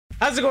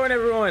How's it going,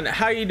 everyone?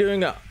 How you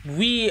doing?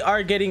 We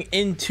are getting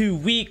into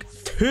week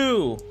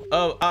 2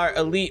 of our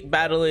Elite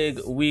Battle League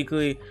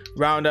weekly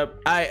roundup.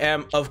 I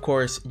am, of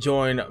course,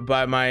 joined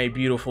by my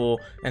beautiful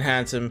and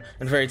handsome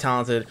and very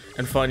talented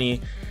and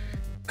funny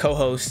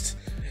co-host,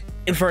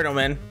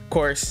 InfernoMen. Of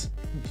course,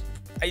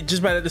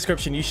 just by the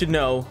description, you should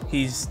know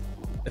he's,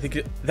 I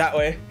think, that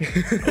way.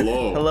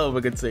 Hello. Hello, my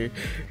good sir.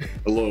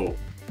 Hello.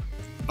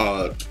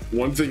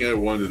 One thing I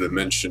wanted to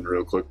mention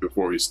real quick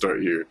before we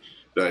start here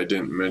that I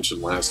didn't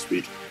mention last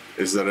week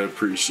is that I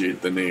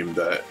appreciate the name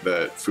that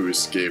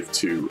Foos gave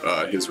to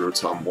his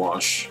Rotom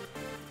wash.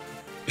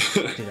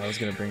 Dude, I was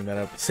gonna bring that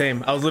up.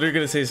 Same. I was literally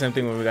gonna say the same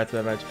thing when we got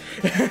to that match.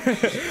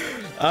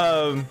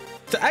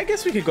 So I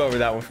guess we could go over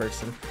that one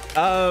first.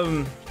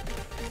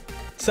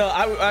 So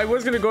I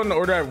was gonna go in the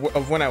order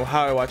of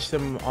how I watched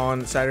him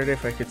on Saturday,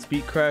 if I could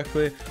speak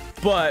correctly.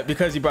 But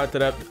because you brought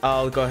that up,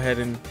 I'll go ahead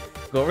and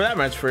go over that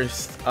match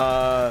first.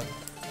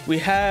 We'll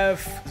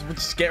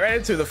just get right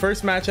into the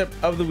first matchup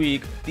of the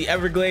week: the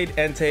Everglade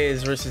Entei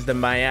versus the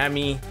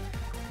Miami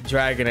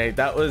Dragonite.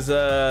 That was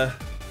an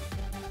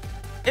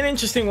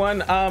interesting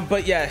one,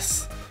 but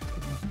yes,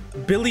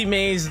 Billy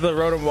Mays the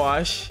Rotom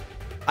Wash.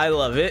 I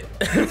love it.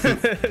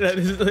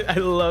 I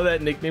love that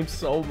nickname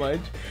so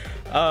much.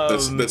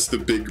 That's the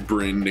big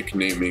brain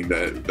nicknaming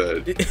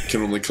that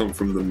can only come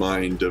from the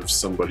mind of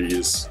somebody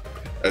as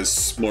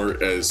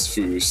smart as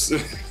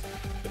Foos.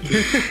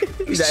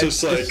 It's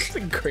just like a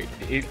great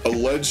name. A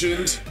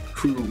legend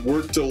who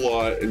worked a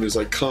lot and is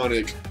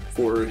iconic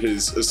for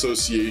his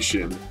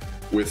association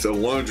with a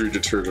laundry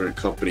detergent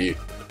company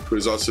who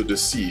is also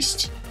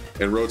deceased,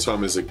 and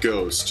Rotom is a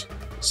ghost,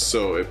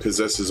 so it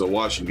possesses a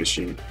washing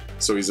machine,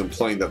 so he's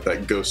implying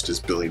that ghost is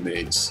Billy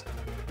Mays,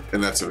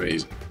 and that's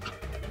amazing.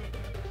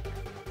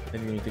 I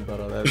didn't even think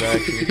about all that. That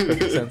actually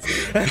makes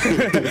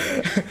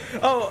perfect sense.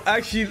 Oh,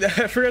 actually,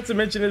 I forgot to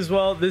mention as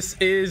well. This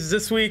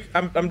week.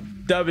 I'm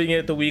dubbing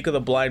it the week of the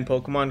blind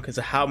Pokemon because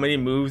of how many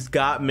moves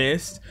got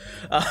missed.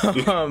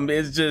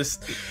 It's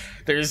just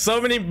there's so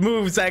many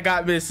moves that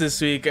got missed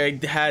this week. I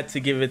had to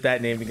give it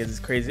that name because it's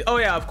crazy. Oh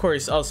yeah, of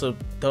course. Also,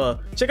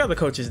 check out the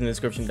coaches in the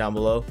description down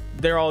below.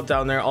 They're all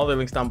down there. All their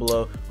links down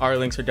below. Our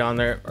links are down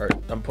there. Or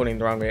I'm pointing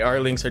the wrong way. Our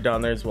links are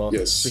down there as well.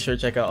 Yes. Be sure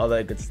to check out all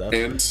that good stuff.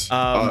 And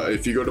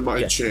if you go to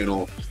my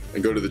channel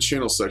and go to the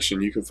channel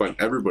section, you can find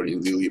everybody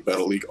in the Elite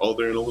Battle League all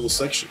there in a little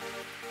section.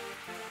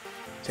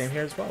 Same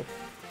here as well.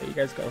 There you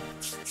guys go.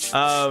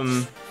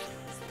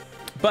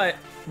 But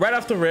right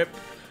off the rip,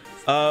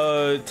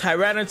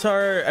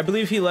 Tyranitar, I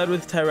believe he led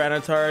with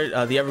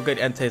Tyranitar. The Everglade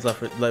Entei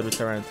led with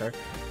Tyranitar.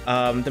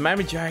 The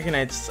Miami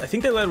Dragonites, I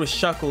think they led with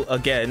Shuckle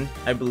again,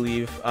 I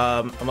believe.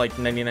 I'm like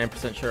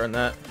 99% sure on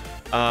that.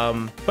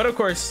 But of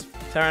course,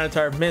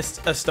 Tyranitar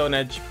missed a Stone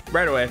Edge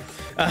right away.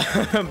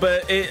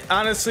 But it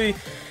honestly,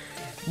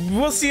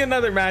 we'll see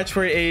another match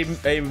where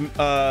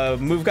a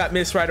move got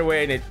missed right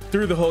away and it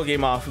threw the whole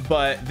game off.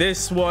 But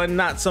this one,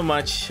 not so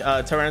much.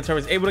 Tyranitar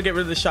was able to get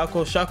rid of the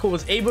Shuckle. Shuckle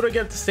was able to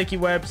get the Sticky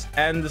Webs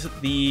and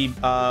the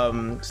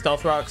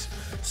Stealth Rocks.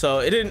 So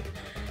it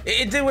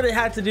did what it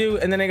had to do,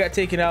 and then it got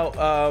taken out.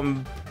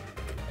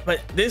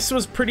 But this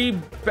was pretty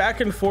back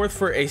and forth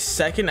for a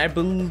second. I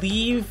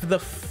believe the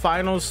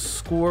final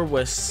score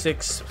was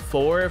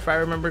 6-4, if I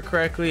remember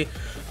correctly.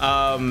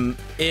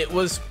 It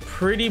was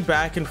pretty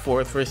back and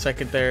forth for a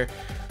second there.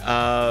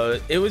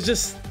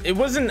 It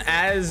wasn't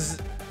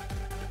as,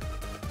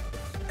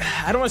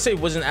 I don't want to say it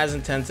wasn't as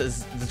intense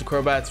as the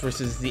krobatz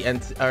versus the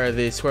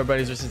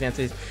scorbunnies versus the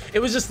enteis. It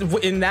was just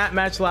in that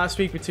match last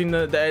week between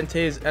the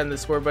enteis and the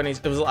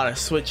scorbunnies. There was a lot of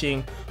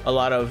switching, a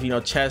lot of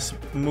chess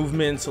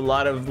movements, a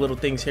lot of little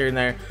things here and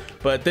there.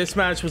 But this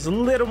match was a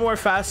little more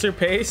faster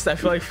paced. I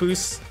feel like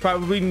Foos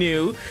probably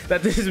knew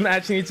that this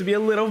match needed to be a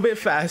little bit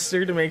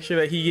faster to make sure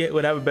that he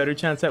would have a better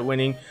chance at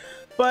winning.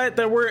 But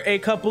there were a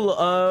couple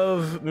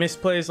of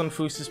misplays on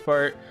Foos's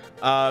part.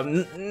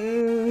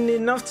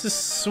 Enough to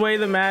sway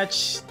the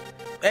match,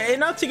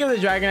 enough to give the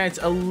Dragonites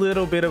a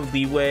little bit of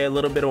leeway, a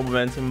little bit of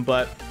momentum.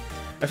 But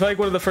I feel like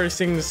one of the first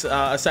things,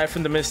 aside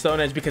from the missed Stone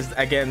Edge, because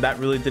again that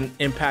really didn't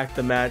impact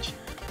the match,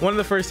 one of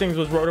the first things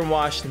was Rotom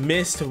Wash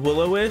missed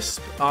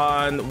Will-O-Wisp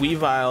on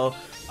Weavile.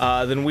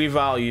 Then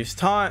Weavile used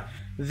Taunt.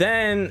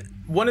 Then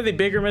one of the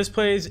bigger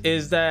misplays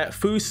is that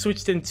Foos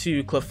switched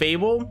into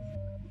Clefable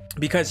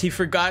because he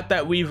forgot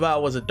that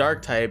Weavile was a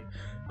Dark type.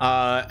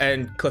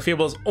 And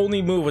Clefable's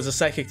only move was a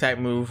Psychic type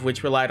move,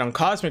 which relied on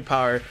Cosmic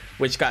Power,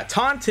 which got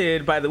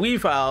taunted by the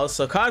Weavile,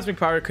 so Cosmic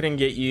Power couldn't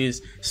get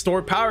used,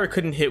 Stored Power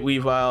couldn't hit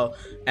Weavile,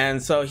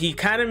 and so he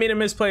kind of made a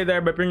misplay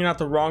there by bringing out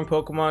the wrong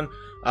Pokemon,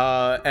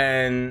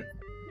 and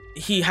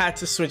he had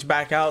to switch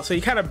back out, so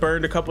he kind of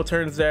burned a couple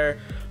turns there,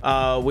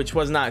 which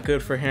was not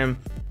good for him.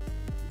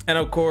 And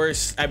of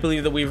course, I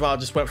believe the Weavile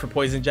just went for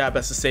Poison Jab.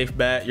 That's a safe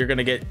bet. You're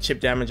gonna get chip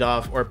damage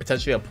off, or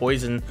potentially a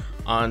poison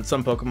on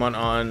some Pokemon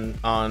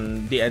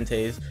on the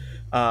Enteis.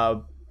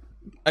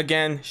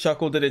 Again,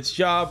 Shuckle did its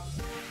job,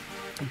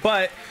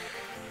 but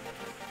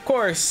of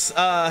course,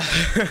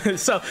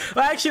 so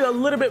actually a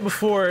little bit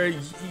before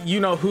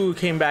who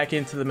came back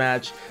into the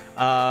match,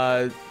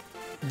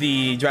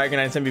 the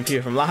Dragonite's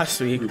MVP from last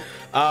week.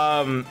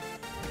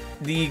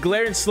 The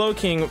Glaring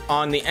Slowking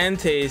on the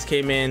Enteis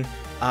came in.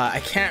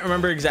 I can't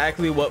remember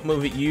exactly what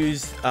move it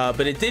used,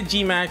 but it did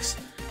G-Max,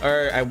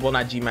 or well,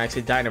 not G-Max,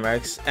 it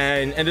Dynamax,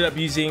 and ended up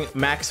using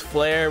Max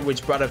Flare,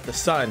 which brought up the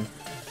Sun.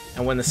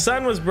 And when the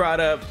Sun was brought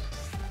up,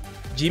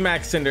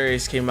 G-Max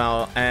Cinderace came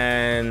out,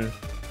 and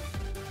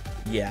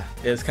yeah,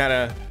 it was kind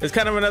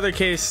of another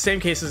case, same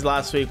case as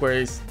last week,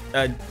 where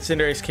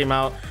Cinderace came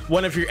out,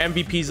 one of your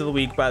MVPs of the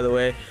week, by the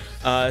way.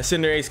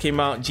 Cinderace came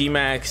out,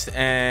 G-Max,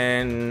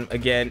 and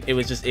again, it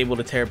was just able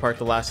to tear apart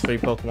the last 3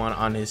 Pokemon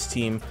on his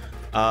team.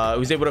 It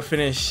was able to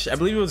finish, I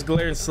believe it was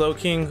Galarian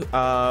Slowking,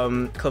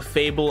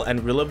 Clefable,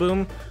 and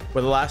Rillaboom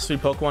were the last 3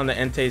 Pokemon that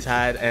Entei's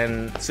had,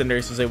 and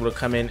Cinderace was able to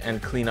come in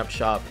and clean up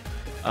shop.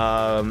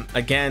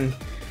 Again,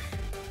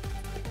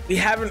 we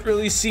haven't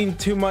really seen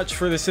too much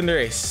for the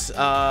Cinderace.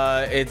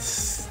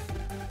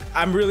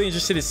 I'm really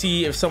interested to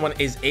see if someone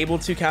is able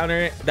to counter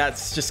it.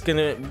 That's just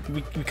gonna,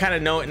 we kind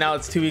of know it now.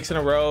 It's 2 weeks in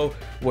a row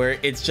where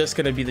it's just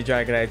gonna be the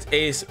Dragonite's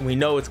ace. We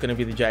know it's gonna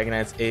be the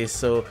Dragonite's ace,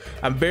 so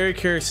I'm very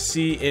curious to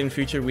see in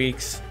future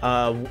weeks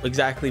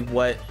exactly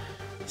what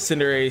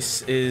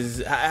Cinderace is,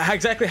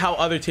 exactly how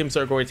other teams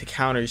are going to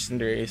counter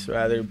Cinderace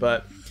rather.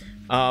 But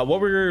what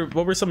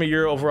were some of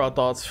your overall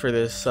thoughts for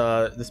this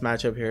this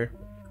matchup here?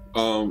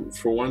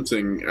 For one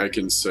thing, I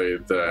can say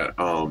that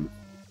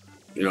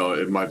you know,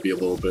 it might be a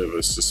little bit of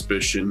a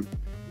suspicion,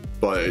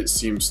 but it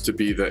seems to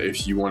be that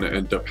if you want to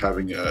end up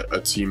having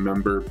a team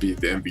member be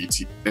the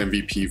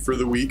MVP for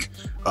the week,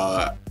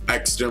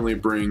 accidentally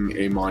bring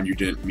a mon you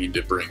didn't mean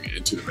to bring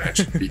into the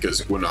match,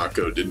 because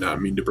guanako did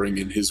not mean to bring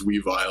in his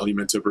Weavile. He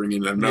meant to bring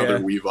in another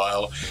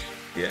Weavile.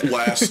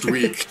 Last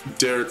week,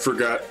 Derek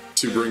forgot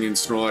to bring in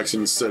Snorlax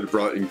and instead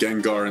brought in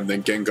Gengar, and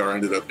then Gengar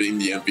ended up being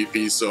the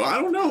MVP. So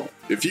I don't know.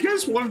 If you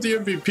guys wanted the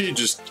MVP,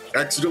 just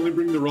accidentally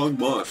bring the wrong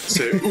mon.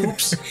 Say,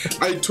 oops,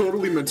 I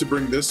totally meant to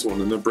bring this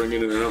one, and then bring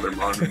in another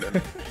mon, and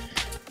then,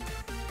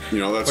 you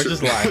know, that's or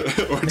just lie.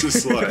 Or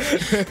just lie.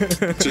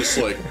 Just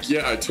like,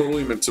 yeah, I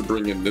totally meant to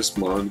bring in this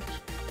mon.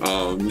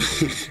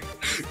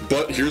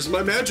 But here's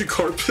my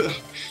Magikarp.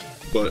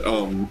 But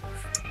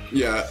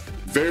yeah,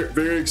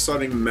 very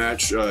exciting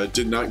match.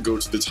 Did not go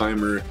to the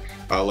timer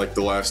like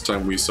the last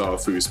time we saw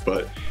Foos,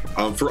 but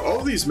for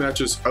all these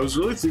matches, I was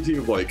really thinking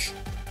of like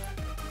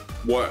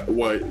what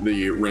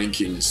the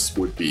rankings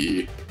would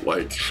be,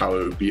 like how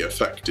it would be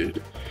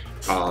affected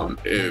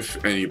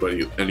if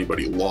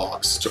anybody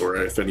lost or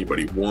if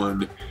anybody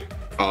won.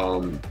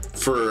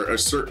 For a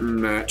certain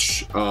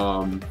match,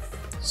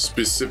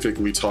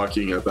 specifically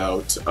talking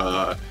about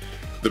the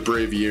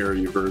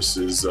Braviary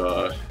versus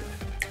the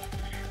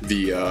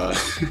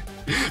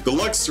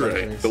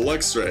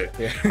Luxray.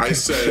 Yeah. I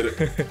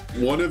said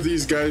one of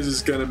these guys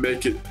is gonna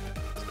make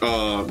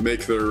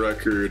their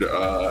record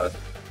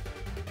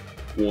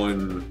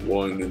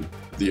 1-1, and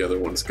the other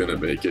one's gonna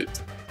make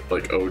it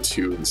like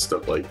 0-2 and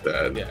stuff like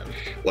that. Yeah.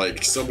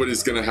 Like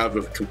somebody's gonna have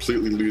a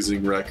completely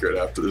losing record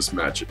after this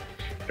match.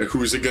 And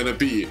who's it gonna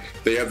be?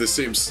 They have the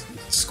same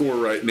score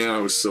right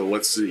now, so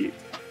let's see.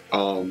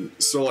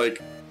 So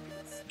like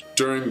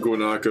during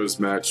Guanako's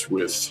match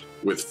with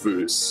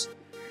Foos,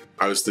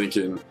 I was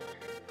thinking,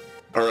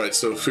 all right,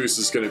 so Foos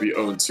is going to be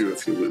 0-2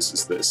 if he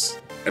loses this.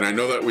 And I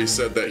know that we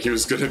said that he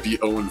was going to be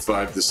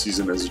 0-5 this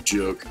season as a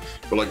joke,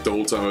 but like the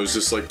whole time I was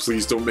just like,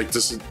 please don't make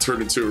this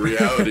turn into a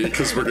reality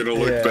because we're going to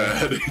look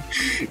bad.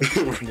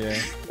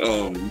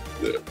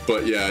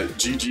 But yeah,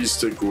 GG's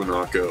to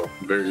Guanako.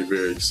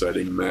 Very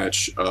exciting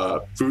match.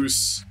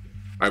 Foos,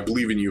 I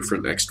believe in you for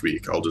next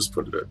week. I'll just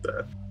put it at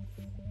that.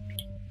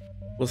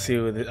 We'll see.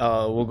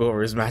 We'll go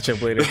over his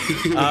matchup later.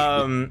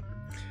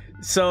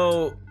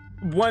 So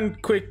one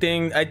quick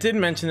thing, I did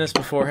mention this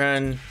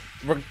beforehand.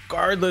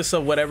 Regardless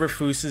of whatever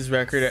Foos's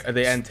record or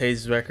the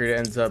Entei's record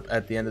ends up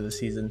at the end of the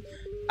season,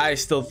 I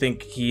still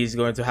think he's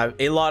going to have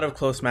a lot of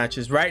close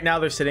matches. Right now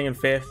they're sitting in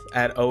 5th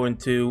at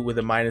 0-2 with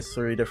a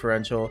 -3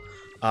 differential.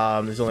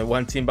 There's only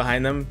one team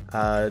behind them.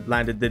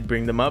 Landa did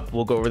bring them up.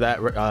 We'll go over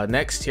that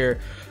next here.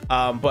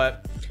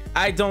 But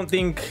I don't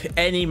think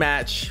any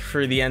match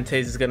for the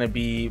Entei's is gonna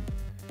be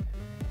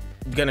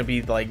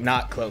like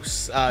not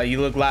close. You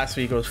look last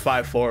week, it was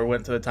 5-4,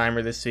 went to the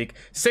timer. This week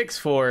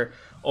 6-4,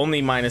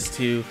 only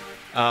 -2.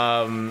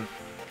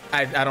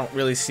 I don't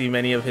really see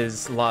many of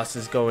his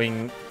losses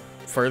going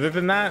further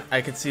than that.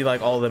 I could see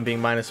like all of them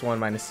being -1,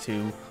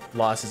 -2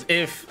 losses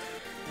if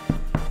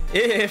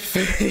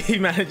he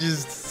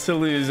manages to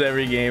lose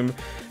every game.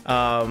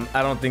 I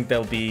don't think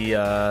there'll be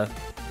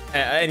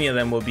any of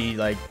them will be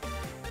like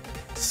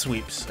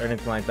sweeps or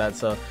anything like that.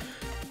 So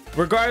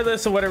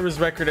regardless of whatever his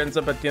record ends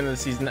up at the end of the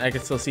season, I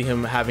can still see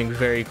him having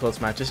very close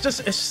matches. It's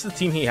just the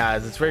team he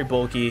has. It's very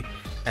bulky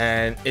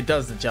and it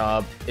does the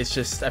job. It's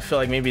just, I feel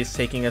like maybe it's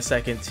taking a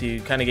second to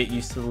kind of get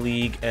used to the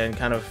league and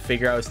kind of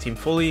figure out his team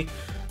fully.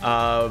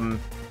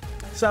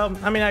 So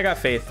I mean, I got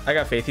faith.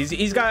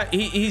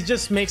 He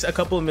just makes a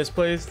couple of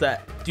misplays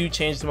that do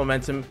change the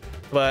momentum,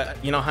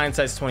 but you know,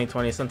 hindsight's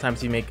 20/20.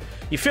 Sometimes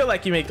you feel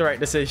like you make the right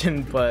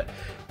decision, but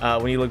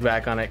when you look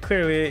back on it,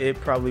 clearly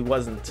it probably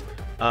wasn't.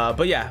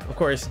 But yeah, of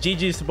course,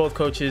 GG's to both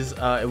coaches.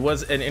 It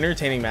was an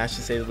entertaining match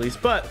to say the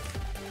least. But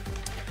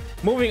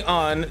moving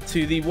on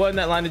to the one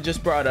that Lana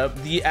just brought up,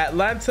 the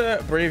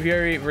Atlanta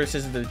Braviary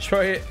versus the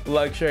Detroit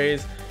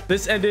Luxrays.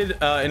 This ended in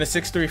a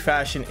 6-3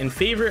 fashion in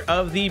favor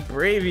of the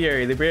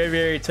Braviary. The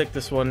Braviary took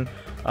this one,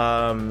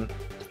 and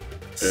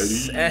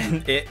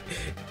it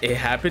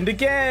happened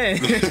again.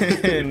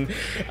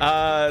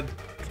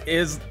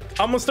 Is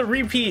almost a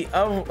repeat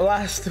of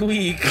last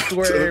week,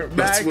 where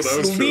Max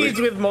leads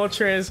with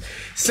Moltres,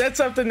 sets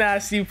up the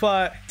nasty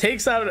plot,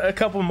 takes out a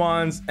couple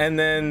mons, and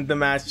then the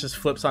match just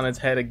flips on its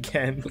head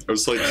again. I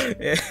was like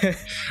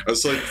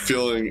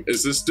feeling,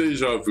 is this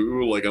deja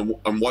vu? Like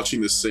I'm watching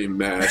the same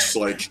match.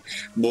 Like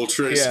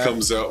Moltres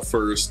comes out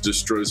first,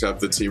 destroys half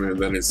the team, and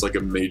then it's like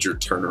a major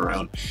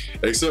turnaround.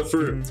 Except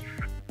for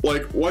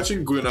like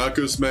watching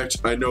Guanako's match,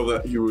 I know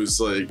that he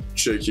was like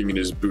shaking in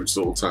his boots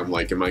the whole time,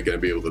 like, am I gonna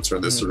be able to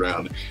turn this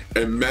around?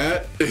 And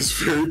Matt is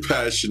very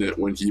passionate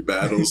when he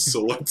battles.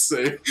 So let's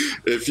say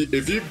if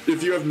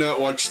you have not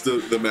watched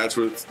the match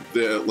with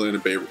the Atlanta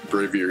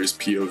Braviary's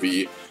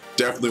POV,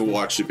 definitely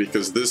watch it,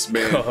 because this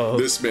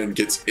man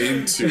gets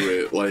into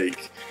it.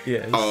 Like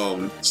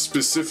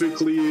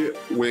specifically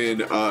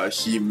when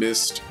he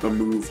missed a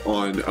move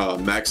on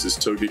Max's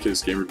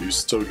Togekiss, Game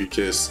Review's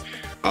Togekiss.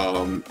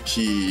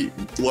 He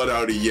let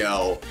out a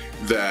yell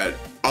that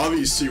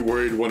obviously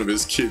worried one of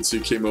his kids, who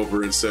came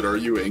over and said, "Are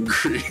you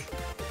angry?"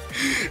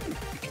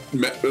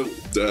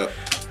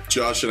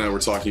 Josh and I were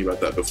talking about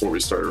that before we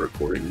started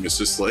recording. It's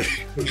just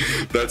like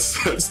that's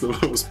the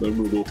most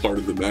memorable part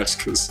of the match,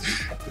 because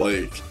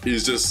like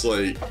he's just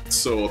like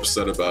so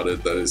upset about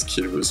it that his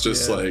kid was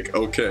just like,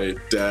 "Okay,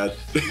 Dad,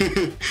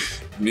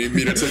 need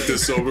me to take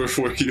this over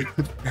for you?"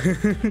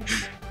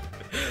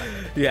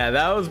 Yeah,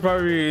 that was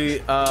probably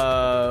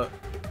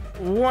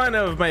one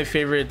of my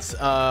favorite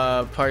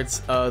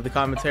parts of the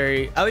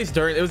commentary, at least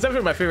during. It was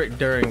definitely my favorite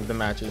during the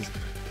matches,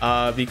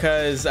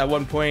 because at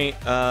one point,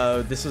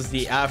 this was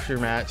the after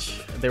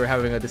match, they were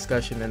having a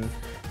discussion,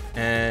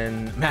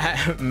 and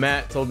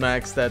Matt told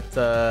Max that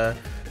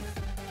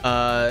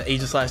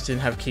Aegislash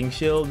didn't have King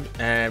Shield,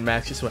 and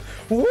Max just went,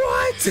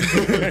 "What?"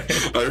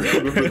 I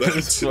remember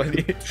that too.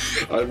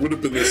 I would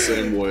have been the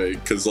same way,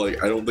 because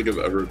like I don't think I've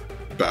ever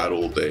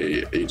battled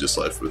a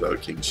Aegislash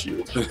without King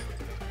Shield.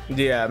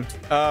 Yeah,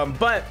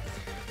 but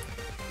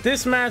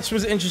this match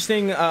was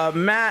interesting.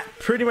 Matt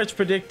pretty much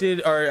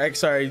predicted, or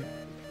sorry,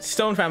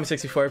 Stone Family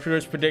 64 pretty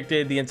much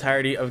predicted the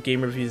entirety of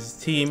Game Review's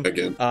team.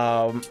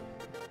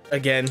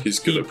 Again, he's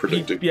good at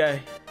predicting.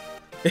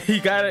 He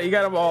got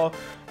them all.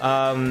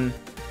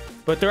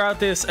 But throughout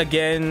this,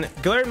 again,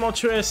 Galarian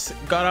Moltres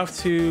got off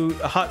to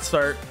a hot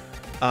start.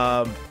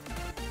 The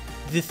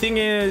thing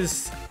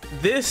is,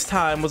 this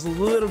time was a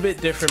little bit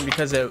different,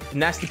 because it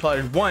nasty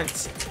plotted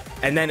once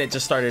and then it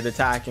just started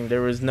attacking.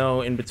 There was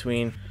no in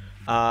between.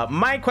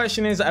 My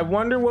question is, I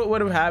wonder what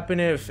would have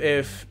happened if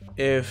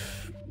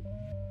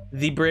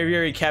the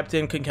Braviary kept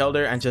in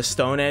Kingler and just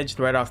Stone Edged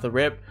right off the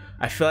rip.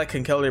 I feel like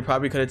Kingler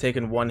probably could have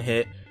taken one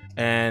hit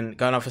and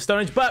gone off a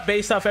Stone Edge, but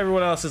based off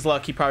everyone else's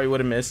luck, he probably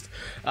would have missed.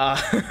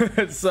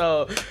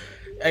 So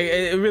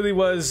it really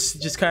was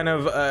just kind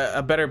of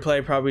a better play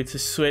probably to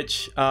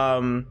switch.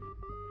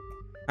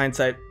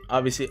 Hindsight,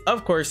 obviously,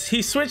 of course,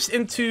 he switched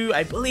into,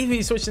 I believe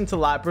he switched into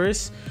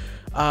Lapras.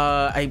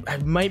 I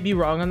might be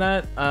wrong on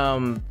that,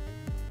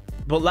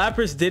 but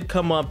Lapras did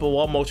come up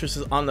while Moltres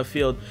was on the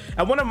field.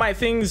 And one of my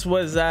things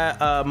was that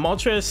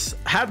Moltres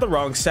had the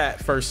wrong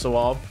set, first of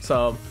all.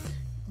 So,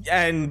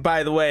 and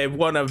by the way,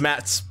 one of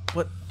Matt's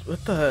mons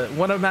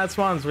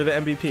were the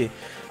MVP.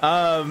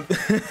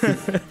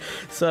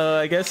 So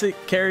I guess it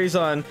carries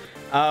on.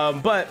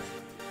 But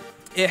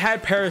it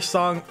had Perish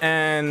Song,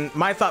 and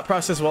my thought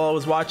process while I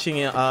was watching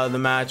it, the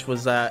match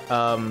was that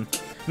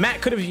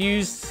Matt could have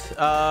used,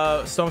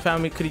 Stone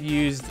Family could have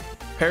used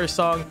Perish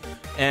Song,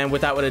 and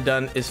what that would have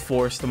done is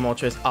force the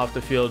Moltres off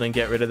the field and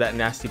get rid of that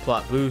nasty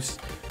plot boost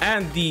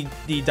and the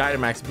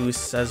Dynamax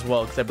boosts as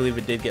well, because I believe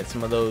it did get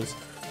some of those.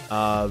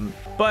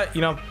 But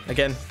you know,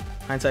 again,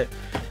 hindsight.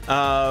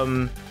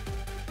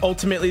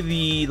 Ultimately,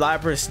 the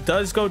Lapras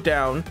does go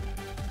down,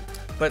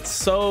 but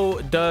so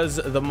does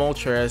the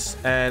Moltres,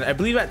 and I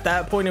believe at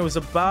that point it was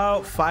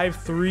about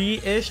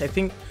 5-3 ish. I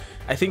think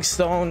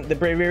Stone, the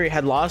Braviary,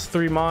 had lost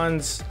 3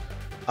 mons,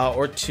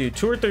 or two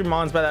or three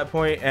mons by that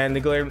point, and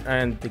the Galarian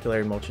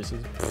Moltres,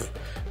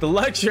 the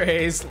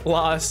Luxrays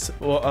lost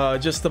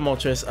just the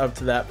Moltres up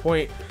to that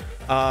point.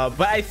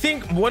 But I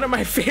think one of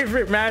my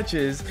favorite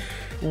matches,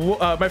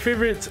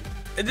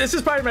 this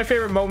is probably my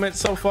favorite moment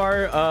so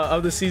far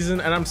of the season,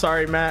 and I'm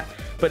sorry, Matt,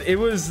 but it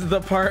was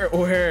the part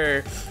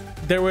where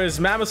there was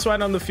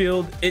Mamoswine on the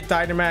field, it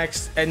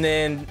Dynamaxed, and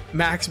then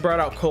Max brought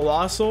out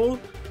Colossal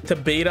to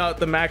bait out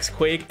the Max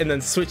Quake, and then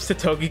switched to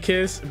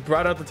Togekiss,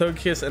 brought out the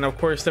Togekiss, and of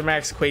course the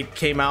Max Quake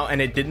came out and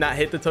it did not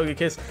hit the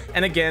Togekiss,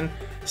 and again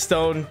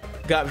Stone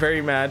got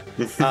very mad.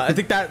 I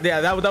think that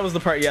was the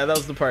part. Yeah, that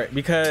was the part,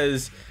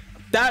 because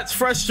that's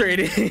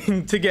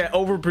frustrating to get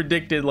over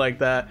predicted like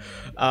that,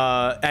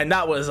 and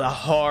that was a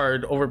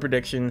hard over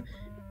prediction.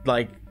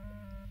 Like,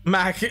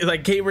 Mac,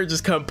 like Gamer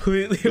just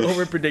completely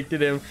over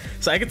predicted him,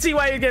 so I can see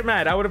why you get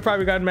mad. I would have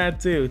probably gotten mad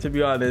too, to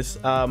be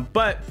honest.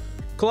 But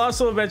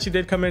Colossal eventually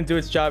did come in, do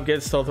its job, get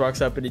its stealth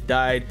rocks up, and it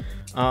died.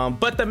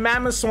 But the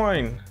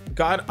Mamoswine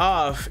got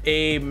off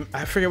a,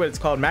 I forget what it's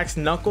called, Max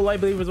Knuckle, I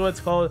believe is what it's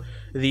called,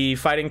 the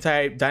fighting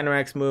type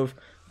Dynamax move,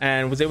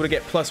 and was able to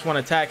get +1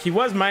 attack. He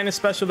was minus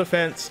special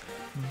defense,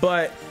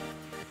 but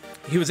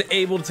he was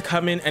able to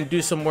come in and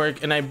do some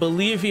work, and I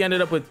believe he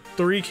ended up with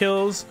 3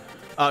 kills.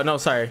 No,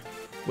 sorry.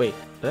 Wait,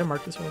 did I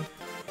mark this one?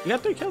 He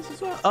got 3 kills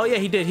as well? Oh yeah,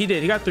 he did.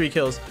 He got 3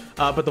 kills,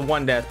 but the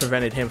 1 death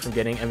prevented him from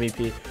getting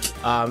MVP.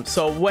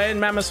 So when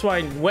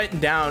Mamoswine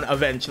went down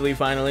eventually,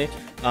 finally,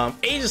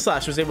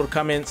 Aegislash was able to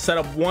come in, set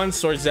up 1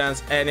 Swords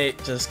Dance, and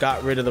it just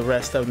got rid of the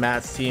rest of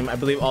Matt's team. I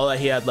believe all that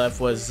he had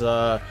left was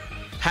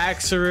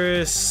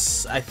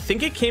Haxorus. I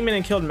think it came in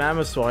and killed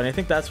Mamoswine. I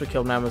think that's what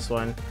killed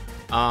Mamoswine.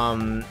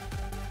 I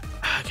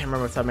can't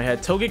remember off the top of my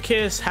head.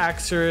 Togekiss,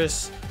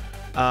 Haxorus,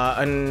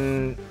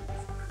 and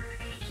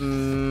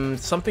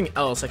something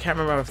else. I can't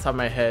remember off the top of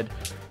my head.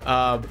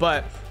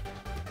 But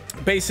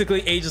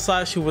basically,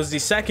 Aegislash, who was the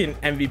second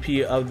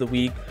MVP of the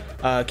week,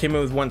 came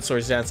in with 1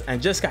 Swords Dance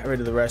and just got rid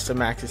of the rest of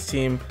Max's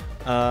team.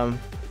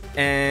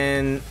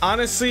 And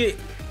honestly,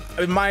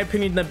 in my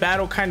opinion, the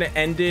battle kind of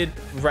ended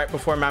right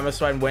before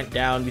Mamoswine went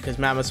down, because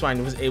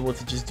Mamoswine was able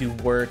to just do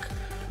work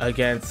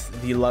against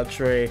the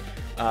Luxray.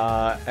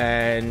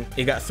 And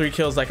it got 3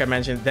 kills, like I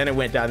mentioned. Then it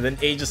went down. Then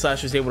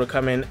Aegislash was able to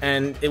come in,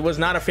 and it was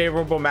not a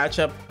favorable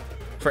matchup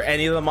for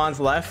any of the mons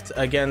left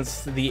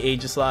against the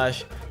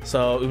Aegislash.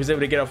 So he was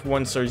able to get off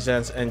 1 Swords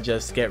Dance and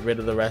just get rid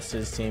of the rest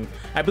of his team.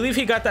 I believe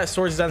he got that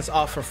Swords Dance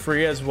off for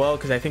free as well,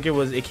 because I think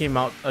it came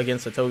out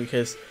against the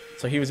Togekiss.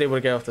 So he was able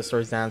to get off the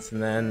Swords Dance,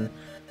 and then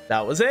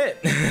that was it.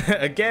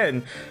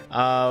 Again,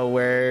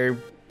 where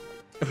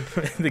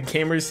the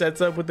Gamer sets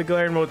up with the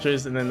Glaring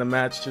Moltres, and then the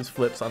match just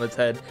flips on its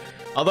head.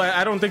 Although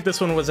I don't think this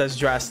one was as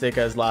drastic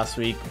as last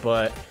week,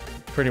 but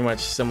pretty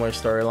much similar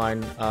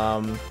storyline.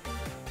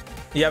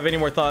 You have any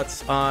more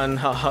thoughts on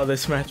how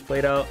this match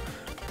played out?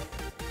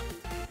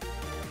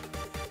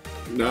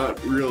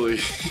 Not really.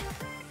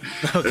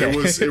 Okay.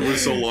 It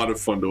was a lot of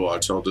fun to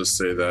watch, I'll just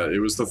say that. It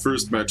was the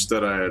first match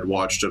that I had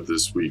watched of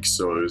this week,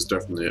 so it was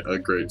definitely a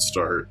great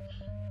start.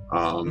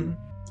 You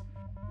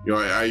know,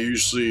 I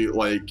usually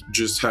like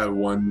just have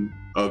one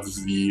of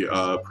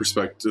the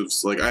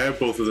perspectives. Like, I have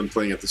both of them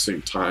playing at the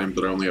same time,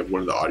 but I only have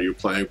one of the audio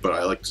playing, but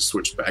I like to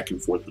switch back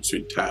and forth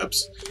between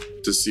tabs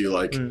to see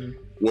like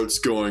what's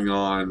going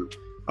on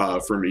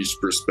from each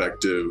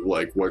perspective,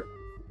 like what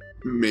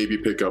maybe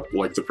pick up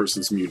like the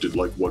person's muted,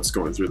 like what's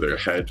going through their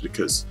head,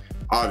 because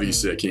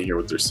obviously I can't hear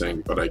what they're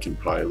saying, but I can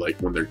probably, like,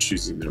 when they're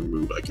choosing their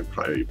move, I can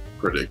probably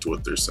predict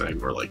what they're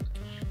saying, or like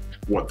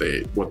what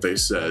they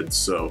said.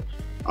 So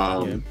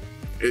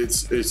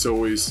it's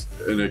always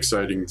an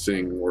exciting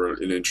thing or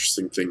an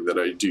interesting thing that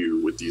I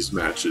do with these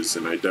matches,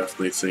 and I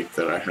definitely think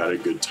that I had a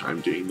good time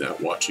doing that,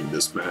 watching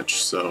this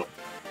match. So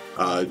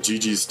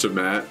GG's to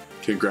Matt.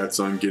 Congrats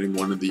on getting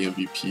one of the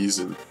MVPs,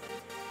 and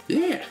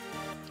yeah,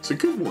 it's a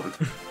good one.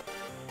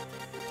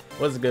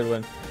 Was a good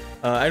one.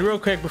 And real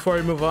quick before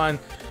we move on,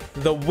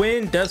 the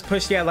win does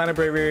push the Atlanta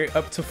Braviary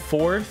up to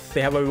 4th.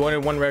 They have a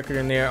 1-1 record,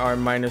 and they are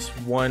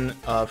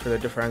 -1 for the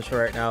differential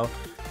right now.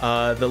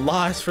 The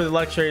loss for the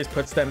Luxrays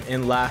puts them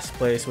in last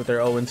place with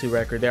their 0-2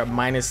 record. They're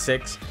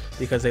 -6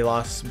 because they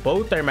lost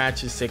both their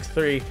matches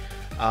 6-3.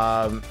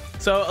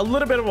 So a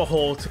little bit of a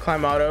hole to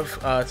climb out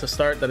of to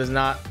start. That is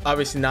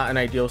obviously not an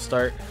ideal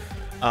start.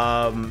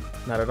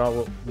 Not at all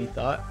what we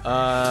thought,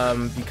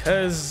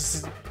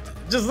 because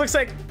it just looks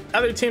like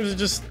other teams are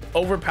just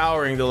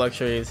overpowering the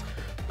Luxrays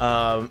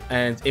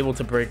and able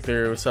to break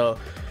through. So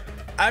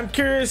I'm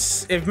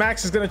curious if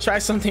Max is going to try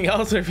something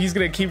else, or if he's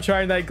going to keep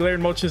trying that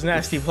Glaring Moltres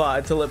nasty plot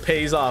until it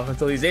pays off,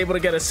 until he's able to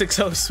get a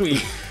 6-0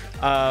 sweep.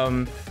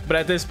 But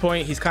at this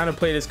point, he's kind of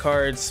played his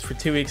cards for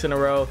 2 weeks in a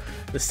row,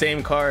 the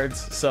same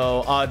cards,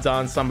 so odds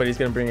on somebody's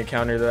going to bring a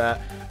counter to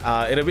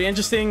that. It'll be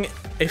interesting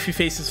if he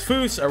faces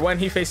Foos, or when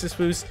he faces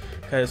Foos,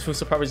 because Foos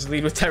will probably just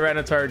lead with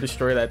Tyranitar,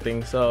 destroy that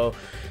thing. So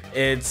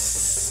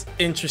it's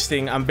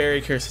interesting. I'm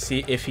very curious to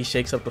see if he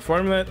shakes up the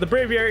formula. The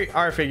Braviary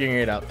are figuring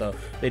it out, though.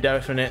 They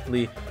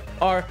definitely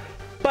are.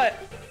 But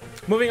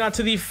moving on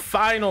to the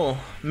final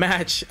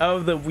match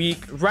of the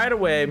week right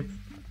away,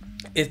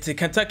 it's the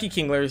Kentucky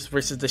Kinglers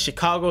versus the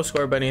Chicago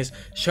Scorbunnies.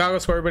 Chicago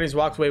Scorbunnies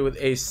walked away with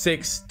a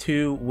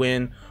 6-2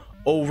 win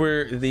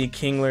over the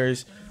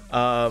Kinglers.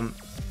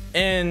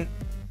 And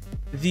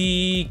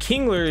the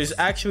Kinglers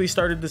actually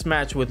started this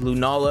match with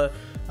Lunala,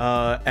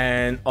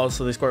 and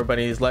also the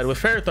Scorbunnies led with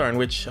Ferrothorn,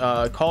 which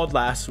called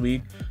last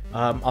week,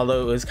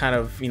 although it was kind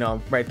of, you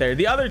know, right there.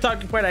 The other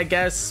talking point, I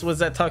guess, was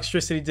that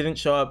Toxtricity didn't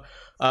show up.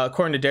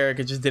 According to Derek,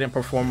 it just didn't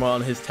perform well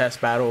in his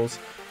test battles.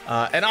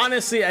 And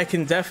honestly, I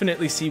can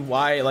definitely see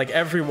why. Like,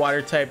 every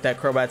water type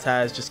that Krobatz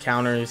has just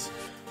counters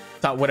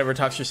whatever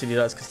Toxtricity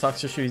does, because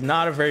Toxtricity is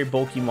not a very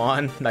bulky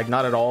mon, like,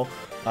 not at all.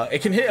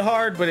 It can hit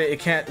hard, but it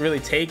can't really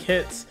take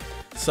hits.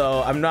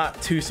 So I'm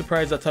not too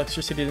surprised that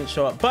Toxtricity didn't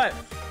show up. But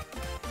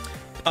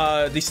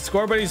The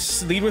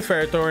scorbunnies lead with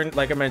Ferrothorn,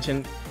 like I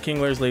mentioned.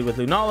 Kinglers lead with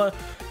Lunala.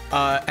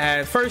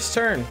 And first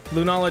turn,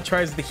 Lunala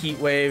tries the Heat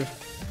Wave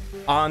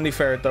on the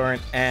Ferrothorn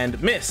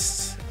and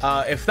missed.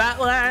 If that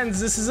lands,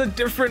 this is a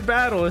different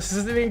battle. This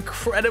is an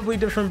incredibly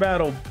different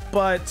battle,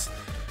 but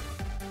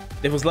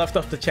it was left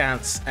up to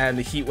chance, and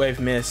the Heat Wave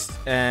missed,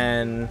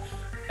 and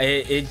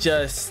it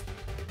just,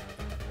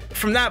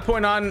 from that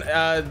point on,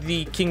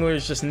 the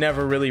Kinglers just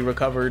never really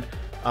recovered.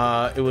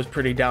 It was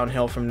pretty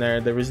downhill from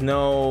there. There was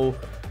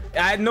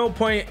at no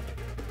point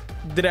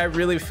did I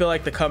really feel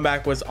like the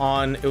comeback was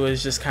on. It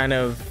was just kind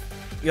of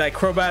like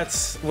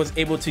Krobatz was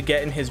able to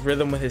get in his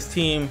rhythm with his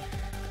team,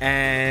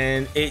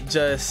 and it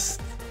just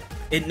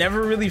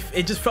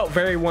felt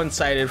very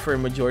one-sided for a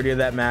majority of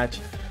that match.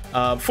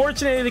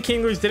 Fortunately, the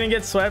Kinglers didn't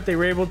get swept. They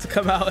were able to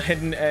come out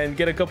and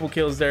get a couple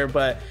kills there,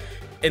 but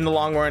in the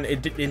long run,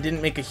 it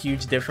didn't make a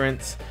huge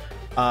difference.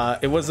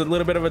 It was a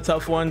little bit of a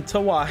tough one to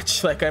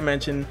watch, like I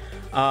mentioned.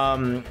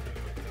 I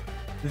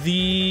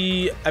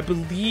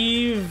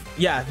believe,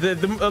 yeah, a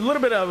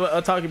little bit of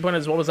a talking point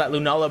as well was that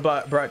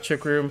Lunala brought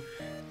Trick Room.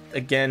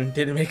 Again,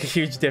 didn't make a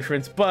huge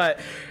difference, but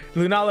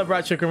Lunala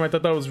brought Trick Room. I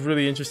thought that was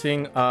really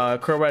interesting.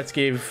 Krobatz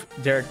gave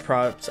Derek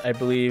props, I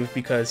believe,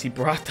 because he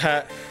brought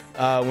that,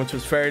 which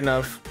was fair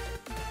enough.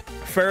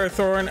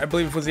 Ferrothorn, I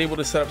believe, was able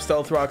to set up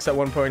Stealth Rocks at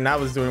one point, and that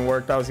was doing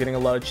work. That was getting a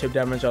lot of chip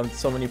damage on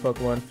so mane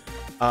Pokemon.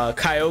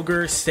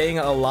 Kyogre staying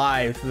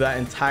alive through that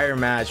entire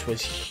match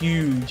was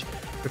huge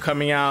for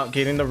coming out,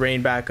 getting the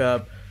rain back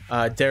up.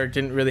 Derek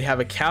didn't really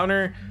have a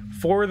counter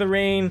for the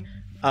rain,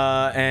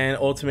 and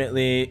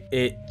ultimately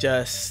it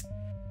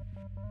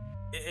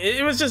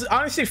was just,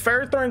 honestly,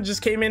 Ferrothorn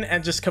just came in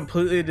and just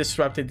completely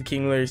disrupted the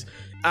Kinglers.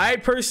 I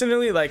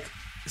personally, like,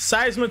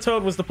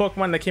 Seismitoad was the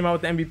Pokemon that came out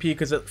with the MVP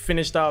because it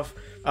finished off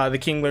the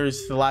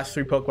Kinglers, the last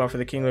 3 Pokemon for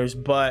the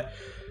Kinglers. But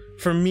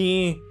for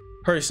me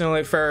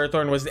personally,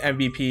 Ferrothorn was the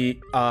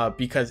MVP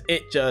because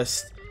it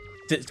just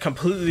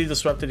completely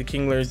disrupted the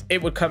Kinglers.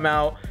 It would come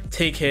out,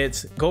 take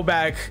hits, go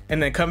back,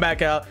 and then come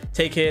back out,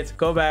 take hits,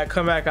 go back,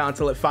 come back out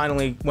until it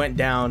finally went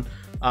down.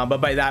 But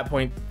by that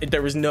point,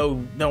 there was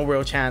no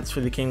real chance for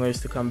the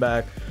Kinglers to come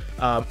back.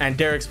 And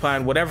Derek's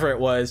plan, whatever it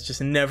was,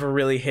 just never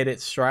really hit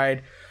its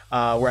stride.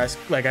 Whereas,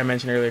 like I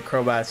mentioned earlier,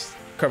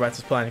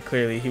 Krobatz's plan,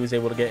 clearly he was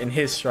able to get in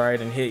his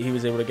stride, and he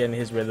was able to get in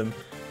his rhythm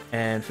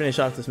and finish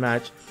off this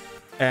match.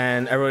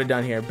 And I wrote it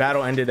down here.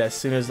 Battle ended as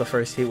soon as the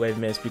first Heat Wave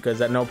missed, because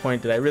at no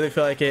point did I really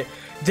feel like it.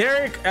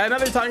 Derek,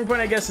 another talking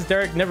point, I guess, is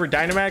Derek never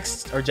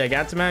Dynamaxed or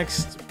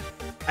Gigantamaxed.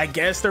 I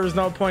guess there was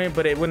no point,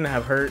 but it wouldn't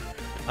have hurt.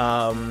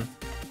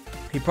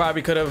 He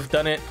probably could have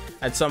done it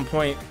at some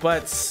point,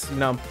 but you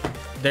know,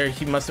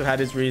 he must have had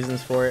his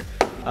reasons for it.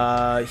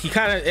 He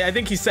kind of, I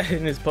think he said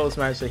in his post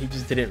match that he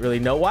just didn't really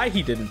know why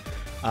he didn't.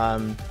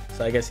 So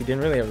I guess he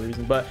didn't really have a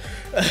reason, but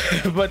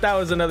but that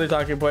was another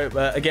talking point.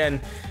 But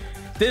again,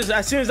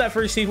 as soon as that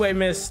first Heat Wave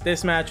missed,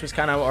 this match was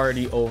kind of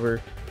already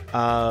over.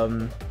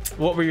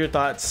 What were your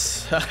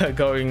thoughts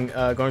going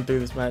through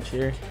this match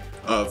here?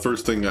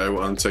 First thing I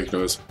want to take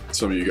notice,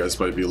 some of you guys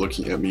might be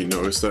looking at me,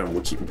 notice that I'm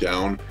looking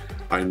down.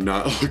 I'm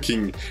not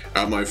looking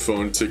at my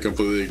phone to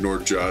completely ignore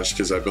Josh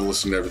because I've been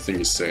listening to everything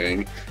he's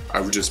saying.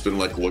 I've just been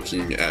like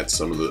looking at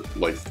some of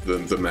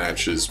the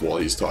matches while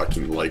he's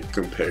talking, like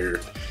compare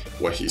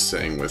what he's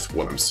saying with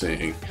what I'm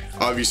saying.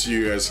 Obviously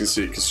you guys can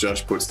see it because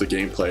Josh puts the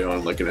gameplay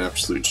on like an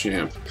absolute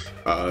champ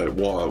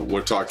while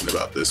we're talking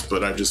about this,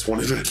 but I just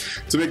wanted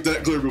to make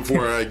that clear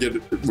before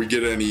we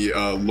get any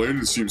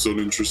Landon seems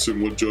uninterested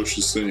in what Josh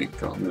is saying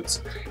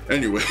comments.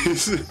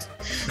 Anyways,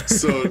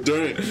 so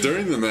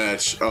during the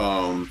match,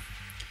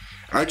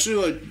 actually,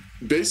 like,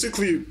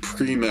 basically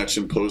pre-match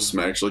and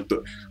post-match, like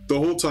the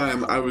whole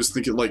time I was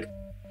thinking, like,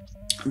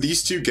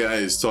 these two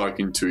guys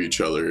talking to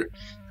each other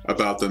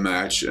about the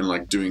match and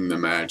like doing the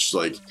match,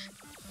 like,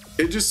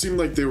 it just seemed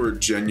like they were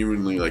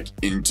genuinely like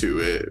into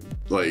it,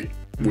 like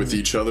with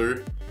each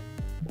other.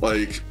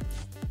 Like,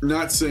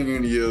 not saying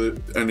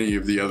any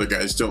of the other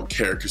guys don't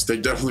care, because they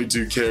definitely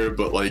do care,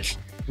 but like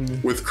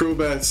with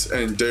Krobatz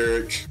and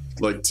Derek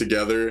like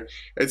together,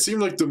 it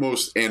seemed like the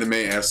most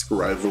anime-esque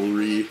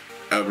rivalry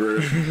ever.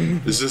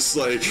 It's just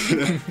like,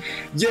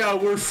 yeah,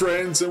 we're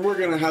friends and we're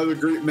gonna have a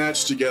great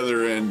match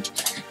together, and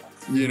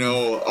you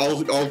know,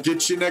 I'll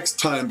get you next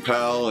time,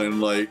 pal, and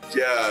like,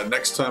 yeah,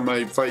 next time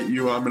I fight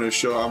you, I'm gonna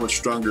show how much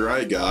stronger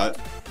I got.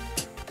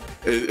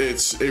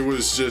 It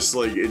was just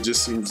like, it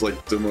just seems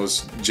like the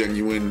most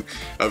genuine.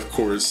 Of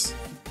course,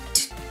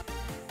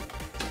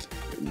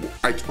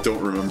 I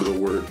don't remember the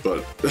word,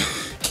 but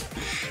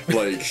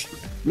like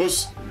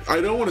most,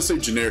 I don't want to say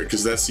generic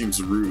because that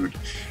seems rude.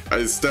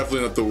 It's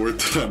definitely not the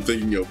word that I'm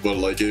thinking of, but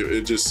like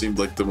it just seemed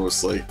like the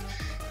most like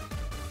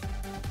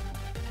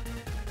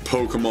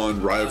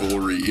Pokemon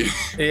rivalry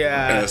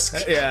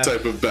esque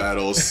type of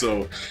battle.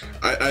 So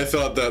I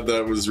thought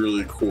that was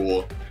really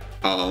cool.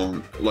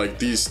 Like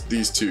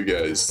these two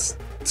guys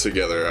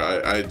together,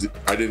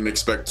 I didn't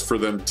expect for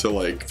them to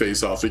like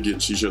face off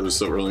against each other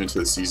so early into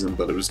the season,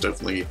 but it was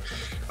definitely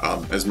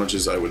as much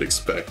as I would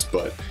expect.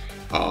 But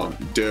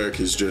Derek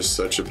is just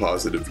such a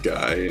positive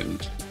guy,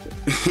 and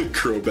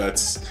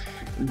Krobatz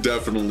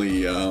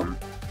definitely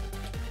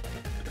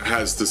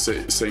has the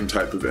same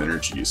type of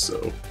energy,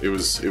 so it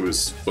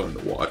was fun to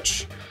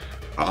watch.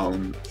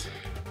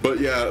 But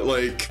yeah,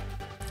 like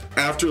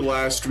after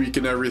last week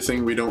and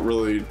everything, we don't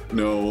really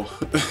know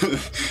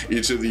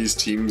each of these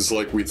teams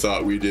like we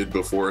thought we did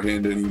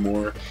beforehand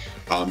anymore.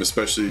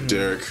 Especially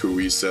Derek, who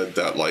we said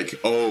that like,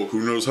 oh,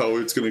 who knows how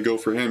it's gonna go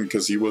for him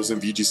because he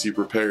wasn't VGC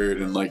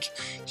prepared and like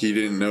he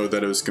didn't know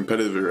that it was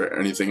competitive or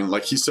anything. And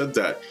like he said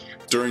that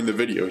during the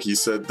video, he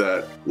said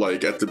that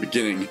like at the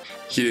beginning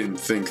he didn't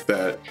think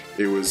that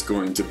it was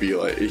going to be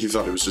like, he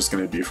thought it was just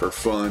going to be for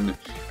fun,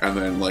 and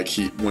then like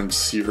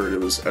once he heard it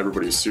was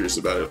everybody was serious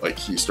about it, like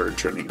he started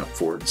trending up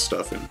for it and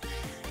stuff. And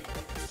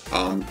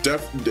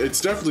it's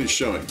definitely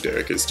showing,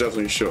 Derek. It's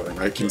definitely showing.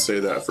 I can say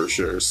that for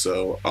sure.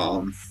 So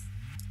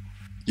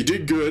you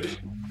did good,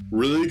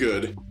 really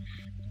good,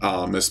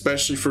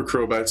 especially for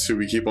Krobatz, who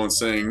we keep on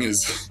saying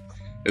is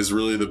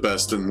really the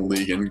best in the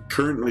league, and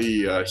currently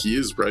he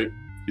is, right?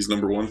 He's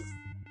number one,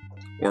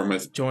 or am I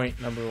joint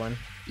number one?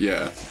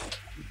 Yeah,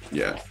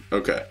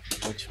 okay.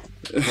 Which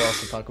we'll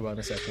also talk about in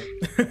a second.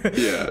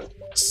 Yeah.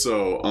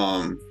 So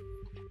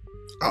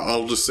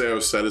I'll just say I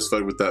was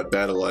satisfied with that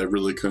battle. I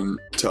really couldn't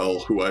tell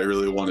who I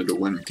really wanted to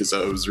win because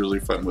I was really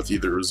fine with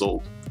either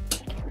result.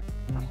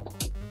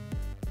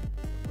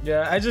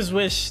 Yeah, I just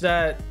wish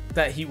that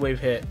heat wave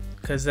hit,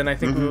 because then I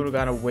think we would have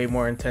got a way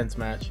more intense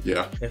match.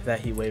 Yeah. If that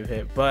heat wave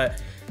hit,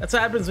 but that's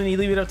what happens when you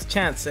leave it up to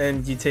chance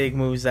and you take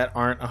moves that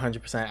aren't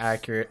 100%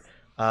 accurate.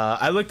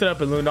 I looked it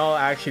up, and Lunala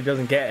actually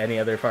doesn't get any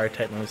other fire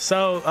type moves.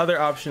 So other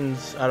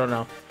options, I don't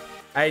know.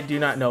 I do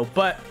not know.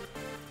 But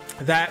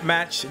that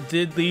match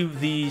did leave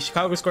the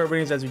Chicago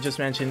Scorbunnies, as we just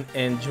mentioned,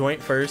 in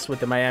joint first with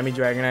the Miami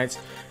Dragonites.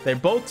 They're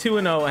both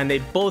 2-0, and they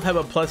both have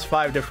a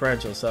 +5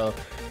 differential. So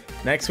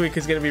next week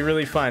is going to be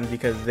really fun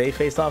because they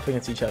face off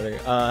against each other.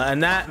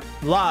 And that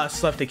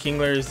loss left the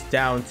Kinglers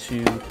down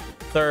to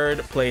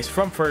 3rd place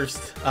from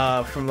first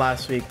from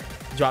last week,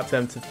 dropped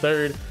them to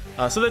 3rd.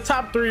 So the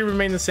top 3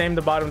 remain the same,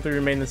 the bottom 3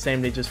 remain the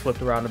same. They just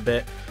flipped around a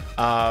bit.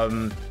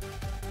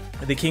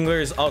 The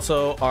Kinglers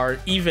also are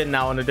even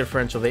now on the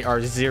differential. They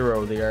are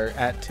 0. They are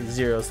at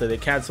 0. So they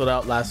canceled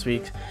out last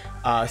week's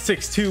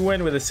 6-2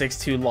 win with a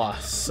 6-2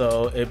 loss.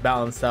 So it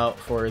balanced out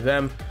for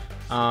them.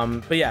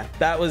 But yeah,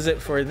 that was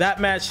it for that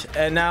match.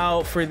 And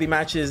now for the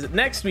matches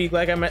next week,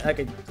 like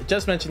I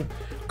just mentioned,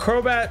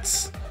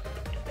 Krobatz,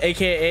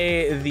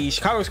 aka the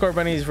Chicago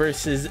Scorbunnies,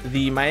 versus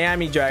the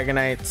Miami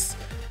Dragonites.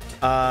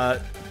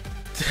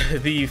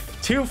 The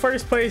 2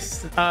 first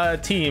place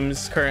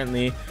teams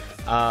currently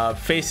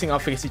facing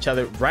off against each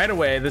other right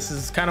away. This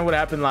is kind of what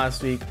happened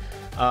last week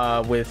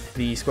with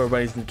the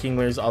Scorbunnies and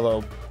Kinglers,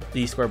 although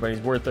the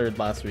Scorbunnies were 3rd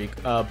last week.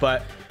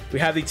 But we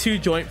have the 2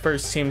 joint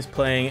first teams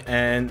playing,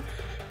 and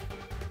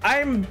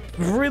I'm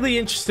really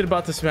interested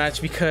about this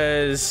match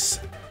because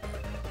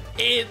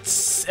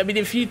it's, I mean,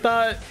 if you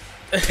thought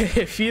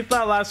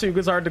last week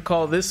was hard to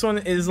call, this one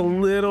is a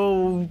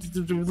little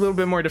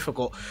bit more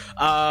difficult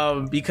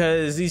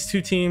because these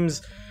 2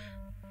 teams,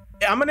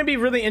 I'm going to be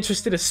really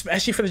interested,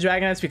 especially for the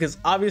Dragonites, because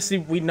obviously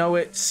we know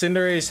it.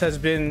 Cinderace has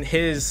been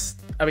his,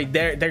 I mean,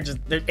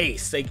 they're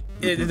ace. Like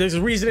there's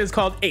a reason it's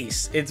called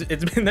ace. It's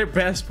been their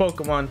best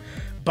Pokemon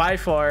by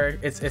far.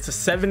 It's a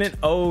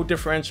 7-0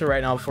 differential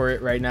right now for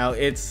it. Right now,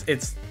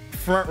 it's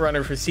front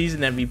runner for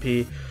season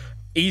MVP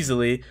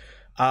easily.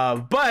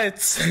 But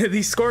the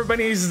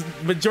Scorbunnies,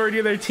 majority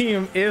of their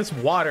team is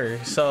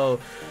water, so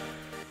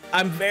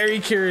I'm very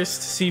curious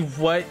to see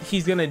what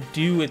he's gonna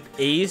do with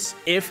Ace,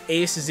 if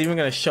Ace is even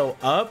gonna show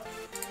up.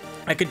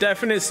 I could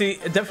definitely see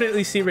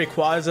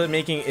Rayquaza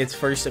making its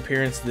first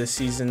appearance this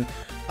season.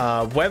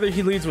 Whether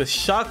he leads with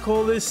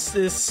Shuckle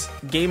this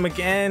game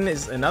again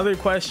is another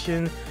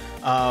question.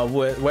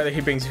 Whether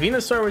he brings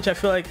Venusaur, which I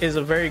feel like is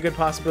a very good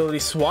possibility.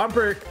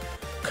 Swampert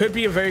could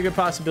be a very good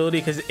possibility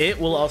because it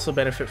will also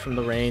benefit from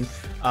the rain.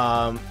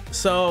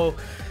 So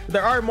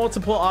there are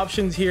multiple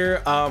options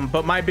here,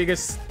 but my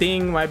biggest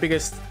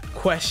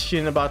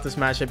question about this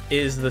matchup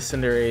is the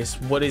Cinderace.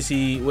 What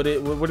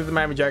are the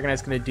Miami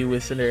Dragonites going to do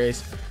with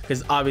Cinderace?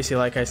 Because obviously,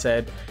 like I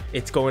said,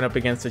 it's going up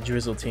against a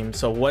Drizzle team.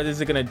 So what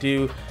is it going to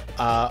do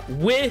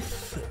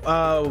with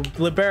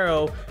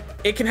Libero?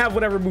 It can have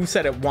whatever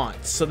moveset it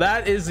wants, so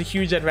that is a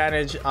huge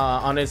advantage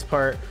on its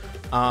part.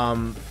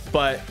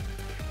 But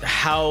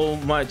how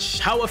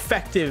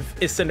effective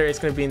is Cinderace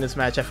going to be in this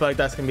match? I feel like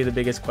that's going to be the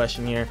biggest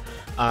question here,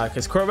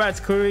 because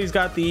Krobatz clearly has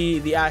got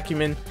the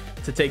acumen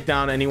to take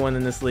down anyone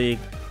in this league.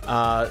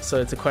 So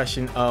it's a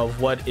question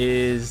of what are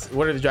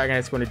the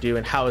Dragonites going to do,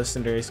 and how is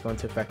Cinderace going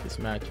to affect this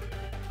match?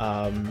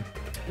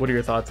 What are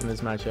your thoughts on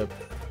this matchup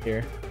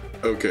here?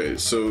 Okay,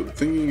 so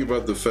thinking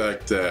about the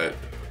fact that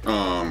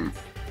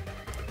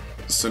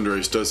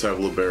Cinderace does have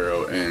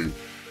Libero, and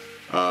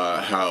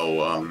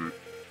how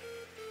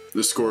the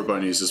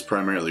Scorbunnies is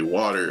primarily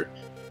water,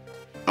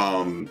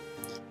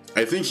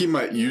 I think he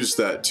might use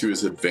that to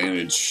his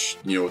advantage,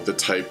 you know, with the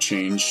type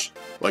change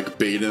like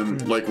bait him,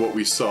 like what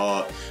we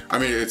saw. I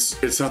mean,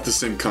 it's not the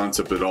same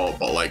concept at all,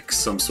 but like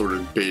some sort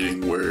of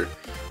baiting where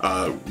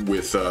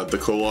with the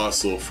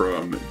Colossal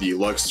from the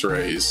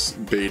luxrays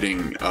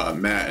baiting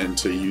Matt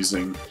into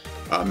using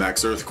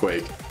Max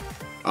Earthquake.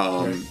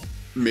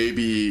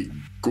 Maybe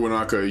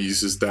Guanako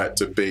uses that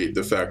to bait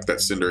the fact that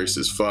Cinderace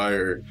is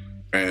fire,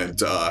 and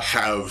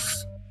have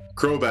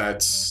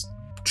krobatz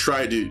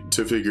try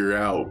to figure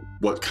out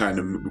what kind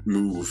of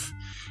move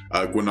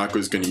Guanako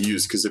is going to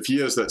use, because if he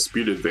has that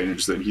speed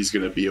advantage, then he's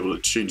going to be able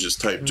to change his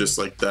type just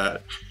like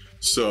that.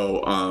 So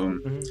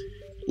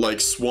like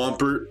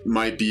Swampert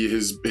might be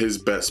his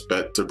best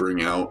bet to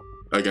bring out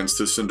against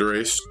the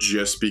Cinderace,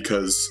 just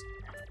because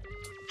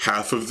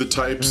half of the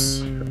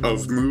types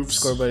of moves.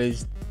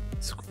 Scorbunnies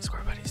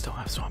don't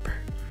have Swampert.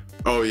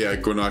 Oh yeah,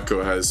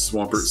 Guanako has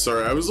Swampert.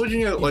 Sorry, I was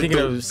looking at like thinking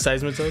of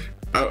Seismitoad.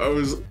 I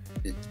was.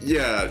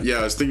 Yeah,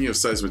 I was thinking of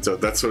Seismitoad.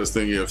 That's what I was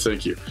thinking of.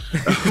 Thank you.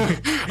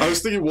 I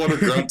was thinking water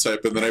ground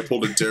type, and then I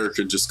pulled a Derek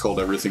and just called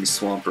everything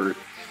Swampert.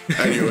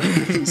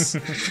 Anyways,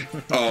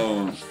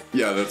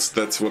 yeah,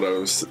 that's what I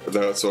was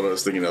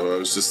thinking of. I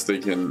was just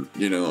thinking,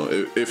 you know,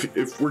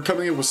 if we're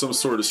coming up with some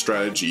sort of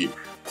strategy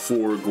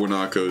for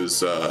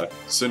Guanako's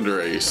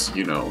Cinderace,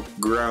 you know,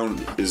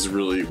 ground is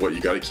really what you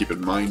got to keep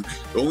in mind.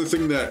 The only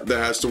thing that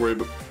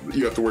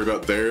you have to worry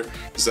about there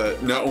is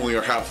that not only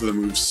are half of the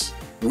moves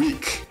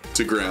weak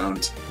to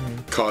ground,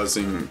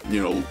 causing,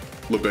 you know,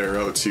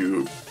 Libero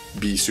to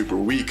be super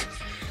weak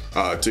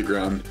to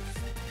ground,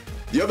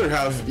 the other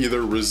half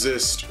either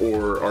resist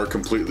or are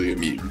completely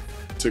immune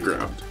to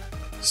ground.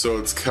 So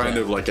it's kind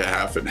of like a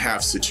half and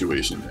half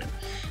situation there.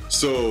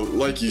 So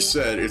like you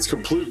said, it's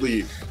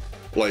completely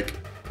like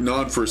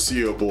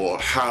non-foreseeable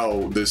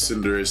how this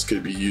Cinderace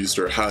could be used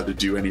or how to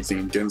do anything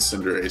against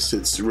Cinderace.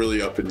 It's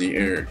really up in the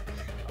air.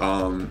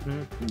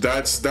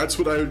 That's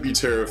what I would be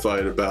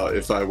terrified about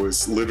if I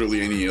was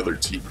literally any other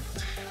team.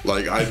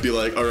 Like, I'd be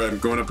like, all right, I'm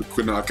going up with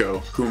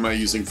Guanako. Who am I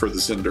using for the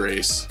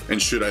Cinderace? And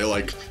should I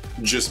like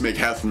just make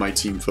half of my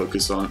team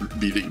focus on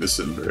beating the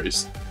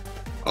Cinderace?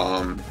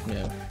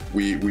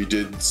 We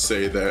did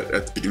say that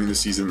at the beginning of the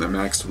season that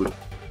Max would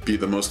be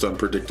the most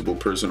unpredictable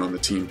person on the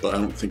team, but I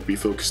don't think we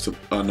focused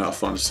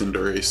enough on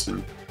Cinderace.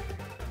 And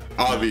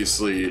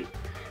obviously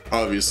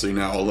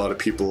now a lot of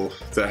people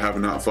that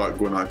have not fought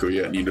Guanako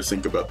yet need to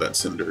think about that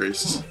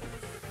Cinderace.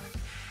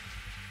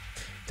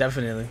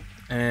 Definitely.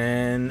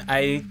 And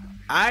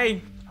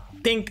I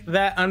think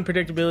that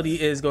unpredictability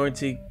is going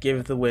to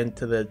give the win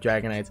to the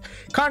Dragonites.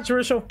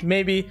 Controversial,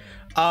 maybe.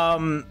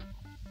 But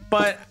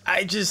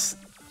I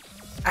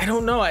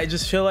don't know. I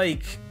just feel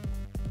like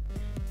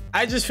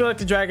the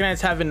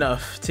Dragonites have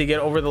enough to get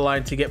over the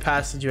line, to get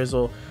past the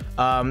Drizzle.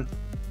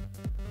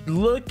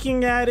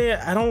 Looking at it,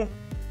 I don't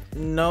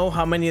know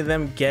how many of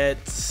them get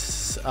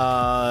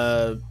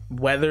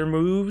weather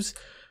moves.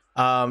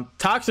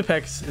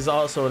 Toxapex is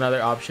also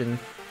another option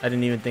I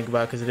didn't even think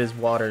about because it is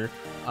water.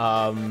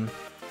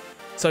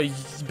 So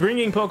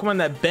bringing Pokemon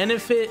that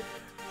benefit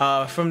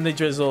from the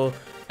Drizzle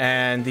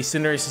and the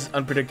Cinderace's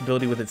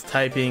unpredictability with its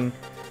typing,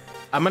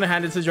 I'm gonna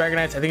hand it to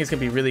Dragonites. I think it's gonna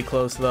be really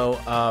close though.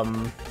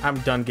 I'm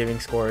done giving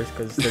scores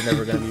because they're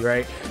never gonna be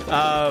right.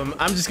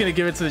 I'm just gonna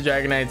give it to the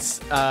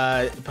Dragonites,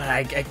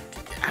 but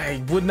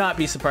I would not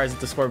be surprised if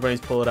the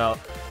Scorbunnies pull it out.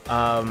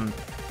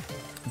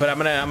 But I'm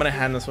gonna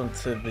hand this one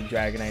to the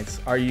Dragonites.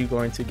 Are you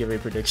going to give a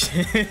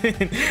prediction?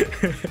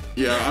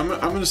 Yeah, I'm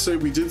gonna say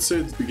we did say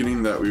at the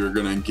beginning that we were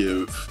gonna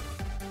give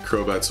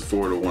krobatz a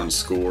 4-1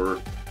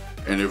 score,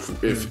 and if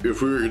we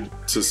were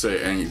to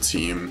say any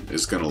team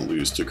is gonna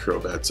lose to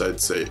krobatz,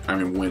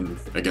 win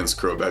against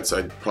krobatz,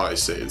 I'd probably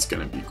say it's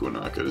gonna be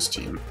Guanako's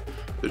team,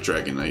 the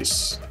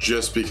Dragonites,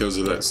 just because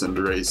of that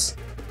Cinderace.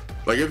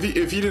 Like if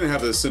he didn't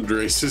have the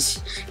Cinderace,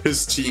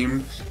 his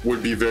team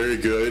would be very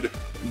good.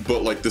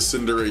 But like the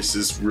Cinderace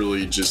is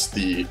really just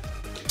the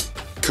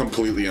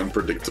completely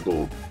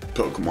unpredictable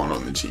Pokemon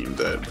on the team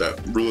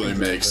that really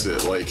makes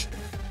it. Like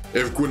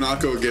if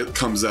Guanako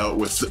comes out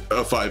with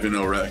a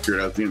 5-0 record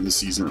at the end of the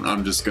season,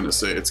 I'm just gonna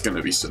say it's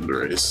gonna be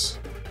Cinderace.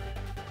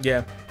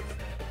 Yeah,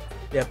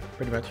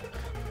 pretty much.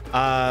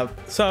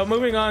 So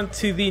moving on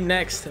to the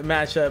next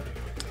matchup,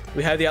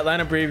 we have the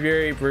Atlanta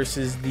Braviary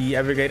versus the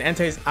Everglade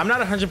Enteis. I'm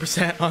not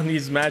 100% on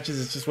these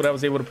matches. It's just what I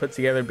was able to put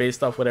together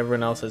based off what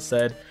everyone else has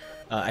said.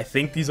 I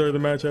think these are the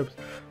matchups.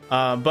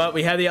 But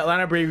we have the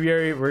Atlanta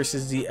Braviary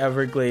versus the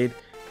Everglade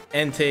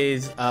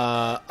Enteis.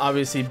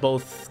 Obviously,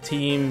 both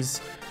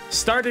teams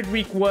started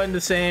week 1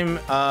 the same,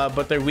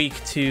 but their week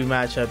 2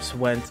 matchups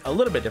went a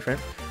little bit different.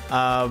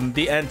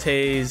 The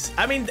Enteis,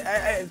 I mean,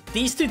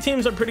 these two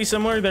teams are pretty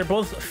similar. They're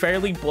both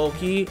fairly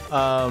bulky.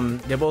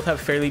 They both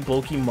have fairly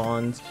bulky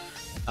mons.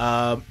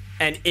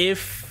 And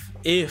if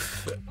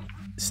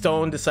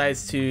Stone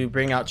decides to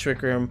bring out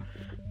Trick Room,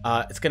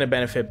 it's going to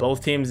benefit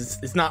both teams.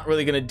 It's not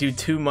really going to do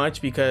too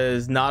much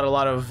because not a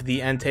lot of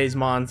the Entei's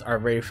mons are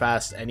very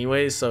fast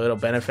anyways, so it'll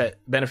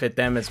benefit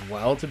them as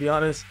well, to be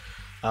honest.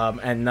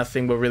 And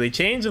nothing will really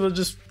change. It'll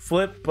just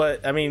flip,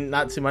 but I mean,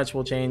 not too much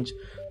will change.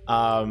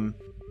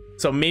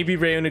 So maybe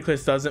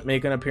Rayuniclus doesn't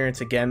make an appearance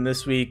again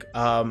this week.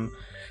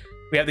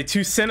 We have the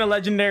two Senna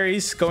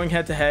legendaries going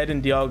head to head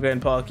in Dialga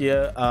and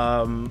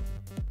Palkia.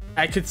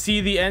 I could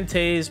see the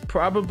Enteis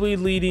probably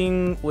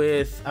leading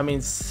with, I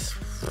mean,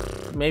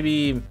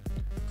 maybe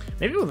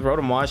with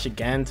Rotom Wash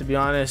again, to be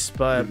honest,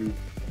 but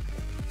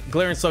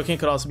Glare and Slowking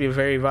could also be a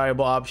very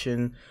viable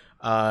option.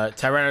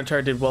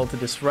 Tyranitar did well to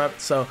disrupt,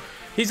 so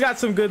he's got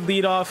some good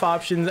lead-off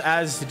options,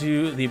 as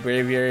do the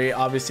Braviary.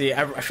 Obviously,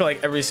 I feel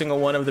like every single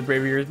one of the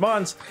Braviary's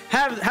mons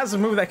has a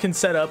move that can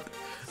set up.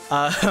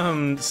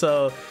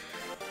 So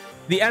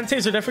the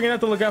Enteis are definitely gonna have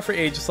to look out for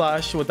Age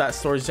Slash with that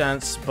Storage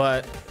Dance,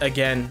 but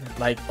again,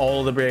 like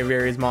all the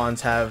Braviary's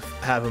mons have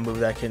a move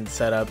that can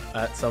set up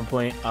at some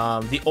point.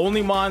 The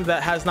only mon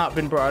that has not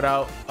been brought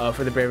out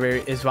for the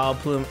Braviary is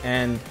Vileplume,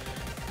 and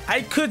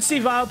I could see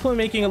Vileplume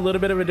making a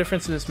little bit of a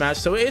difference in this match,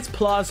 so it's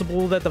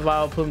plausible that the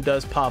Vileplume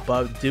does pop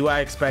up. Do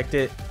I expect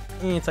it?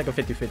 It's like a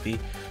 50-50.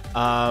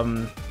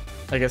 I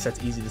guess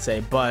that's easy to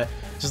say, but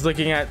just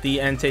looking at the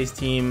Entei's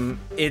team,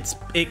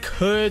 it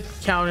could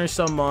counter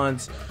some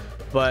mons,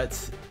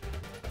 but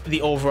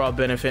the overall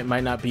benefit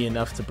might not be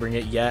enough to bring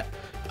it yet.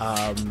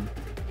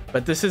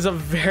 But this is a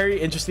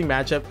very interesting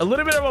matchup, a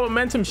little bit of a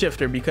momentum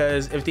shifter,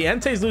 because if the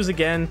Enteis lose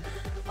again,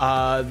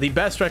 the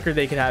best record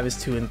they could have is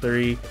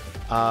 2-3.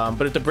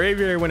 But if the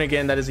Braviary win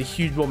again, that is a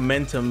huge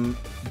momentum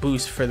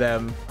boost for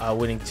them,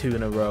 winning 2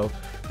 in a row.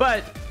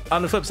 But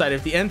on the flip side,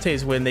 if the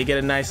Enteis win, they get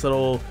a nice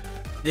little,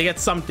 they get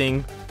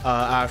something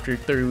after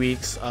 3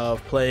 weeks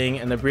of playing,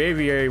 and the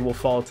Braviary will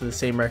fall to the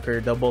same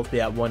record. They'll both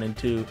be at 1 and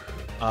 2,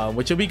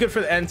 which will be good for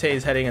the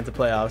Entei's heading into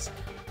playoffs,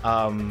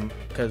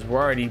 because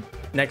we're already,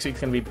 next week's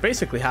gonna be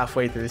basically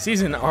halfway through the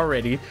season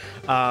already.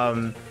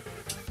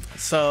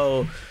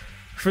 So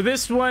for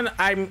this one,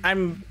 I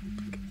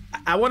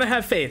want to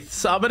have faith,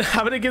 so I'm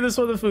gonna give this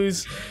one the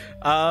foos.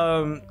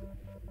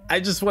 I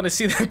just want to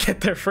see them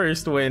get their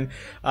first win.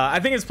 I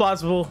think it's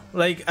plausible.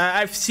 Like,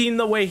 I've seen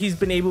the way he's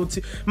been able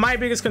to. My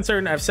biggest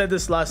concern, I've said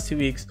this last 2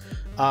 weeks,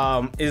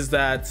 is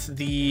that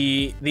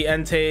the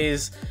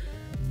Entei's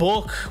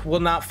bulk will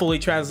not fully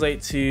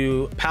translate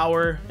to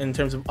power in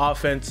terms of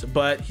offense,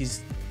 but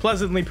he's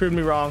pleasantly proved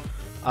me wrong.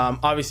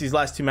 Obviously, his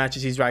last 2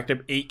 matches, he's racked up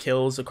 8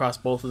 kills across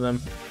both of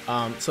them.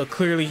 So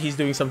clearly he's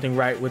doing something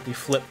right with the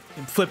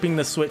flipping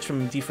the switch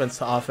from defense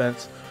to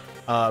offense.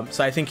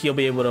 So I think he'll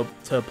be able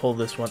to pull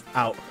this one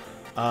out.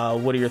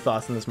 What are your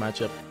thoughts on this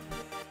matchup?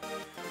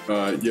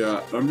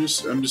 Yeah, I'm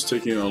just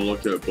taking a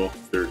look at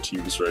both their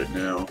teams right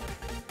now,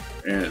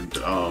 and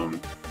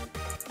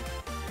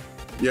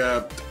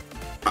yeah,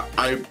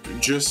 I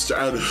just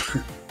out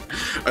of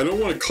I don't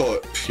want to call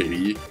it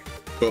pity,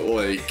 but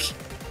like,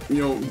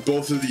 you know,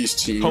 both of these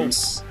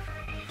teams,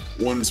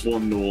 one's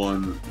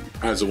 1-1,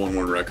 has a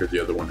 1-1 record, the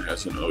other one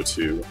has an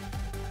 0-2.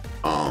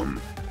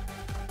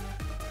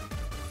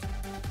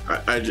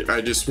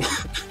 I just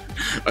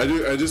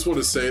want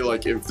to say,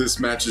 like, if this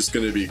match is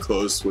going to be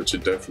close, which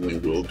it definitely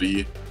will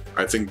be,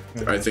 I think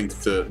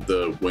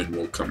the win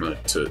will come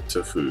out to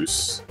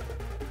Foos.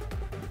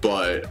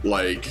 But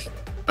like,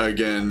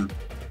 again,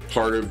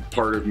 part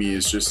of me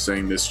is just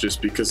saying this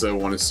just because I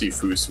want to see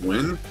Foos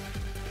win.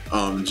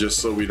 Just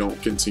so we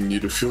don't continue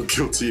to feel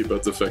guilty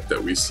about the fact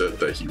that we said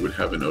that he would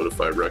have an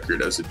 0-5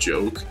 record as a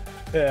joke.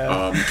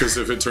 Yeah. Because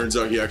if it turns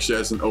out he actually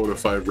has an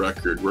 0-5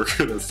 record, we're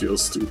gonna feel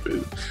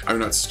stupid. I'm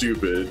not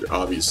stupid,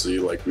 obviously.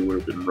 Like, we would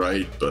have been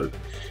right, but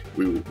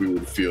we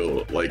would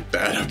feel like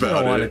bad about it. I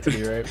don't want it to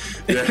be right.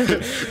 Yeah,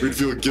 we'd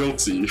feel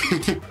guilty.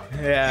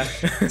 Yeah.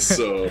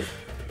 So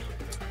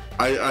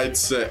I'd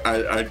say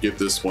I'd give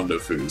this one to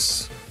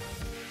Foos.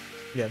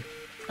 Yeah.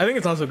 I think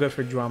it's also good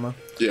for drama.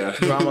 Yeah.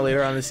 Drama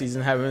later on in the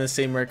season, having the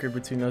same record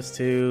between those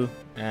two.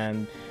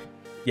 And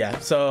yeah,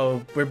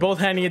 so we're both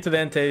handing it to the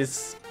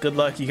Entei's. Good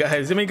luck, you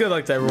guys. I mean, good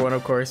luck to everyone,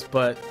 of course,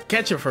 but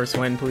get your first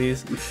win,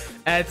 please.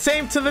 And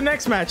same to the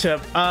next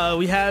matchup.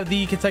 We have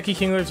the Kentucky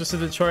Kinglers versus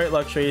the Detroit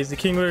Luxrays. The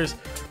Kinglers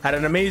had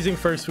an amazing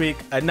first week,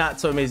 a not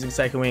so amazing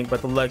second week,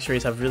 but the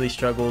Luxrays have really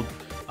struggled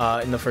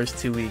in the first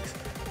 2 weeks,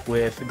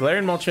 with Glare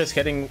and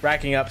Moltres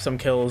racking up some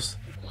kills.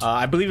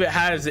 I believe it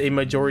has a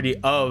majority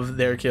of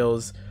their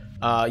kills.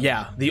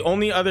 Yeah, the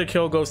only other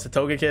kill goes to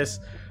Togekiss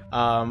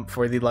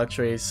for the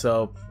Luxrays.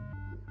 So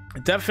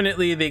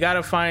definitely they got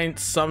to find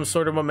some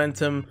sort of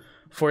momentum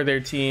for their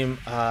team.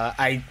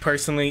 I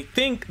personally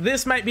think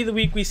this might be the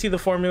week we see the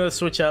formula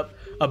switch up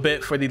a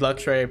bit for the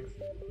Luxray.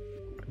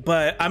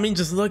 But I mean,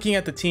 just looking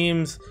at the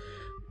teams,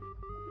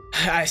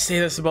 I say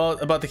this about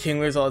the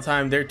Kinglers all the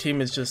time. Their team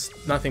is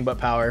just nothing but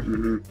power.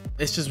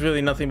 It's just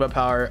really nothing but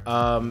power.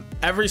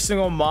 Every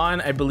single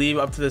Mon, I believe,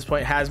 up to this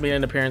point has made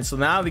an appearance. So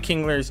now the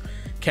Kinglers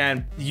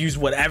can use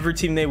whatever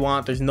team they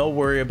want. There's no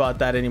worry about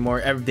that anymore.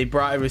 They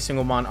brought every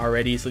single Mon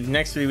already. So the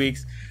next 3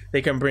 weeks,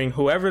 they can bring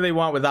whoever they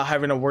want without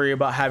having to worry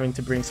about having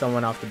to bring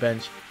someone off the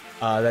bench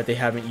that they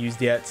haven't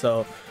used yet.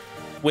 So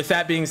with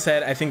that being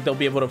said, I think they'll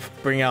be able to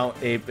bring out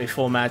a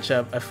full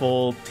matchup, a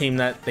full team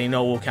that they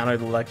know will counter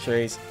the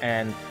Luxrays.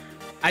 And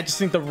I just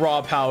think the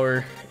raw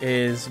power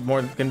is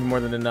gonna be more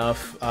than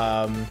enough.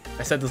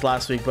 I said this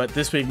last week, but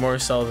this week more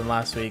so than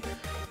last week.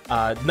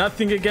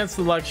 Nothing against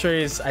the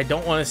Luxrays. I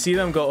don't want to see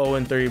them go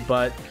 0-3,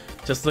 but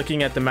just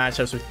looking at the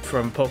matchups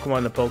from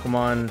Pokemon to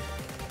Pokemon,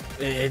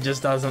 it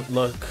just doesn't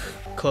look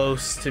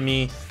close to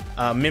me.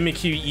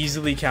 Mimikyu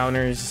easily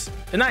counters,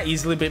 not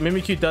easily, but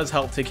Mimikyu does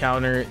help to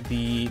counter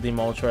the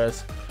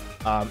Moltres,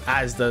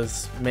 as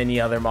does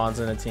many other mons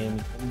in the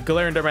team.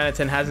 Galarian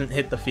Darmanitan hasn't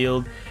hit the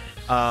field,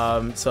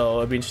 so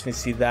it'd be interesting to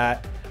see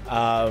that.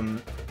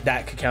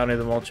 That could counter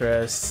the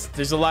Moltres.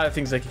 There's a lot of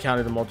things that could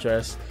counter the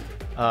Moltres,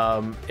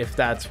 if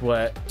that's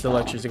what the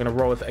Luxrays are going to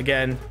roll with.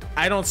 Again,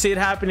 I don't see it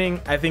happening.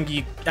 I think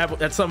you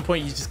at some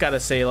point you just got to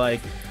say,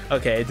 like,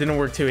 okay, it didn't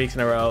work 2 weeks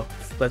in a row,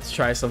 let's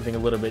try something a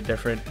little bit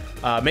different.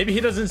 Maybe he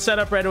doesn't set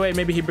up right away,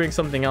 maybe he brings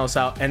something else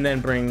out and then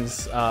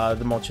brings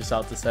the Moltres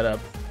out to set up.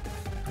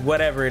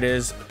 Whatever it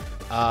is,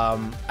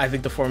 I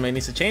think the format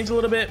needs to change a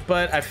little bit,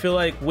 but I feel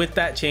like with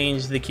that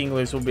change, the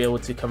Kinglers will be able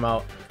to come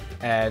out.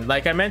 And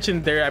like I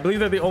mentioned, I believe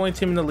they're the only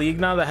team in the league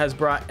now that has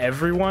brought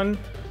everyone.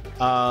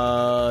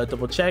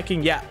 Double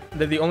checking. Yeah,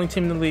 they're the only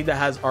team in the league that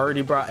has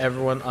already brought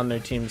everyone on their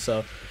team.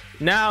 So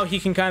now he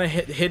can kind of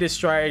hit his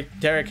stride.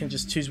 Derek can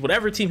just choose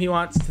whatever team he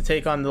wants to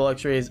take on the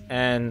Luxrays,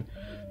 and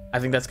I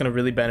think that's going to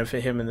really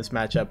benefit him in this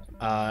matchup.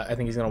 I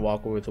think he's going to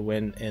walk away with a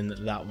win in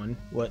that one.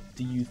 What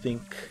do you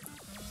think?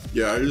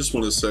 Yeah, I just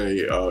want to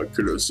say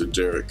kudos to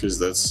Derek, because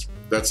that's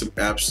an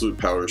absolute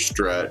power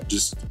strat.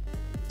 Just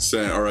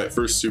saying, all right,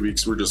 first 2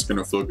 weeks we're just going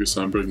to focus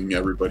on bringing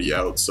everybody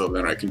out, so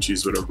then I can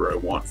choose whatever I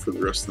want for the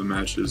rest of the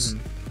matches.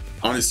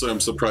 Honestly, I'm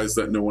surprised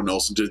that no one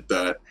else did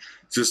that.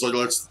 Just like,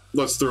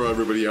 let's throw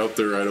everybody out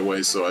there right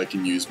away so I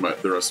can use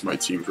the rest of my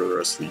team for the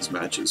rest of these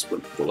matches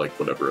with like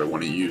whatever I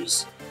want to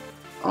use.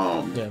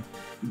 Yeah.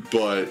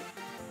 But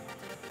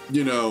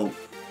you know,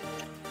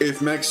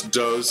 if Max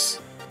does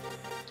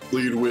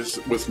lead with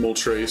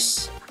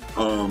Moltres,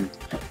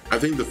 I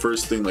think the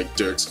first thing like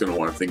Derek's gonna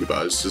want to think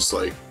about is just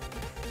like,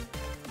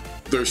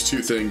 there's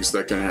two things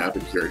that can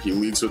happen here. He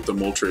leads with the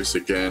Moltres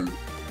again,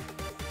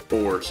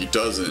 or he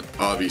doesn't.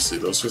 Obviously,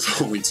 those are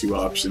the only two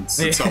options.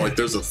 It's not like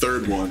there's a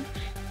third one.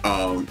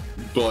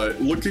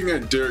 But looking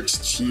at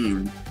Derek's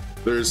team,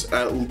 there's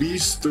at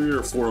least 3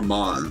 or 4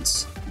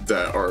 mons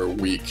that are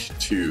weak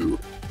to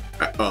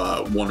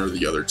one or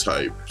the other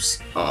types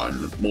on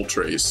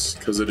Moltres,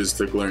 because it is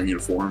the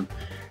Galarian form,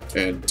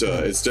 and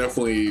it's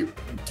definitely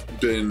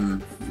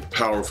been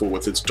powerful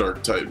with its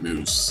dark type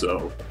moves.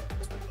 So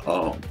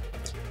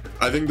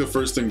I think the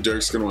first thing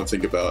Derek's going to want to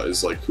think about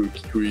is like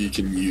who he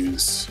can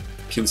use,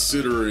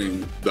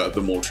 considering that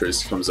the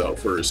Moltres comes out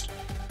first,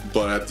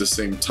 but at the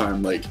same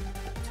time, like,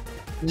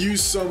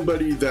 use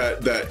somebody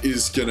that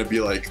is going to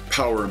be like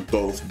power in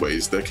both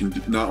ways, that can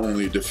not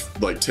only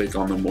like take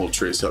on the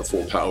Moltres at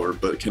full power,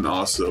 but can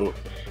also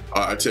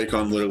take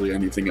on literally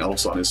anything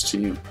else on his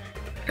team.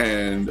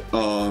 And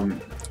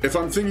if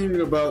I'm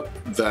thinking about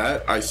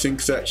that, I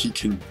think that he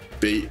can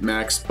bait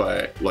Max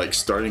by like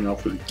starting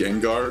off with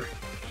Gengar.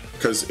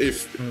 Because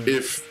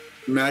if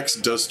Max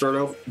doesn't start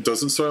off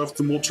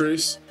the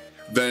Moltres,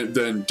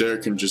 then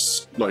Derek can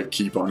just like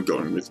keep on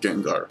going with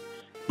Gengar.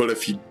 But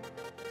if he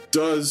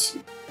does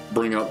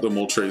bring out the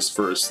Moltres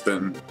first,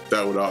 then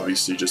that would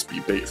obviously just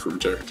be bait from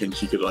Derek, and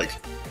he could like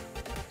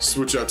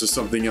switch out to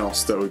something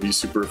else that would be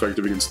super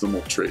effective against the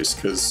Moltres.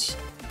 Because,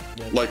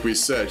 like we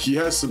said, he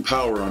has some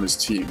power on his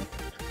team.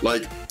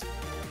 Like,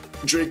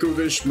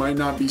 Dracovish might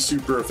not be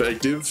super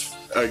effective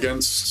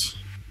against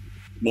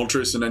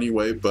Moltres in any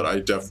way, but I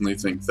definitely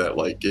think that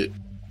like it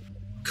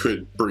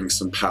could bring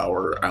some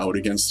power out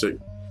against it,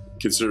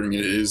 considering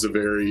it is a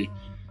very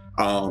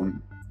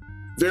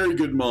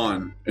good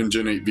mon in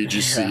Gen 8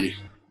 VGC. Yeah.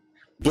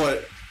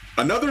 But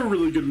another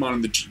really good mon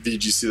in the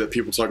VGC that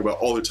people talk about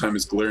all the time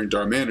is Galarian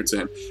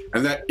Darmanitan,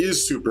 and that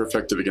is super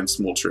effective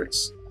against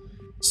Moltres.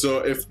 So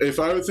if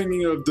I were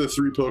thinking of the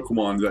 3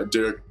 Pokemon that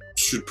Derek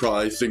should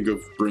probably think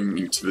of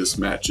bringing to this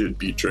match, it'd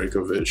be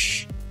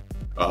Dracovish,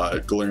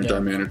 Galarian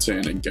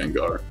Darmanitan, and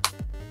Gengar.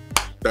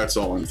 That's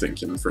all I'm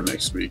thinking for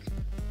next week.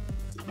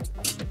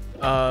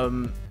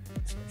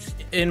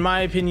 In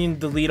my opinion,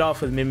 the lead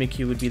off with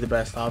Mimikyu would be the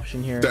best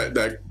option here.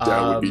 That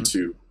would be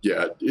too.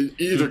 Yeah,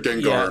 either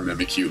Gengar or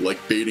Mimikyu, like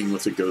baiting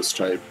with a ghost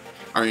type.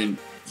 I mean,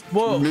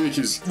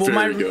 Mimikyu's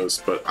very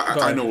ghost, but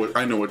I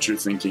know what you're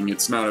thinking.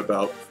 It's not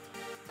about,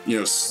 you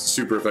know,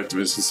 super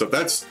effectiveness and stuff.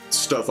 That's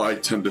stuff I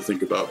tend to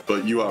think about,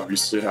 but you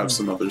obviously have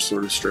some other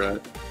sort of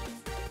strat.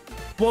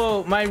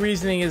 Well, my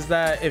reasoning is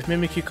that if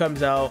Mimikyu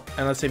comes out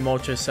and let's say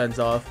Moltres sends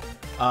off,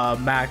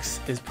 Max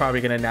is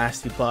probably gonna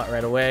nasty plot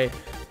right away.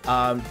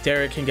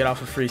 Derek can get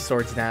off a free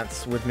Swords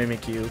Dance with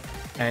Mimikyu,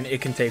 and it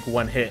can take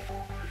 1 hit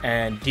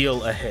and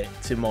deal a hit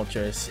to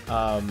Moltres.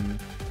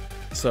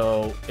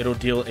 So it'll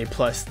deal a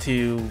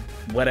 +2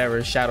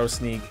 whatever, Shadow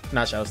Sneak,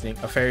 not Shadow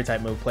Sneak, a Fairy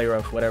type move, Play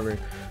Rough, whatever.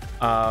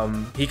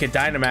 He could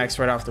Dynamax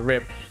right off the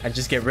rip and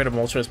just get rid of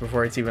Moltres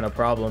before it's even a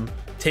problem.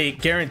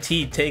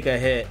 Guaranteed take a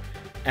hit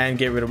and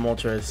get rid of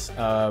Moltres,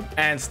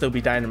 and still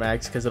be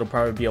Dynamax, because it'll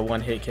probably be a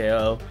 1-hit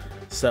KO.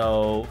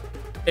 So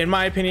in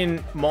my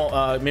opinion,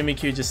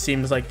 Mimikyu just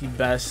seems like the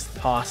best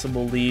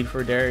possible lead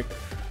for Derek,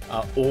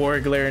 or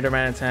Galarian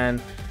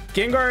Darmanitan.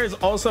 Gengar is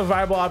also a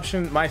viable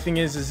option. My thing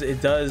is it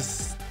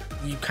does,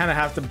 you kind of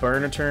have to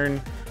burn a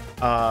turn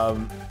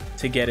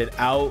to get it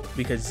out,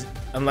 because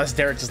unless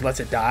Derek just lets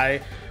it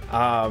die.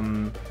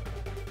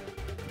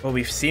 But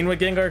we've seen what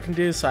Gengar can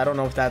do, so I don't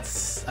know if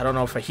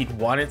he'd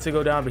want it to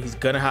go down, but he's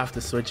gonna have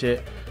to switch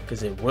it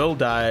because it will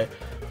die.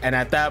 And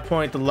at that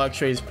point, the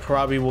Luxrays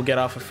probably will get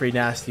off a free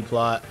nasty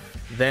plot.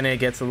 Then it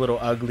gets a little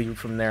ugly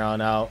from there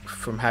on out,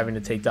 from having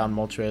to take down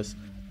Moltres.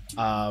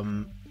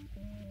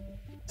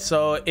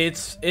 So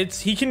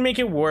it's he can make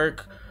it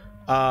work.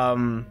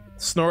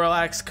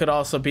 Snorlax could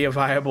also be a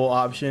viable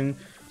option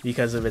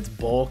because of its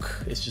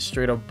bulk. It's just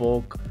straight up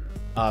bulk.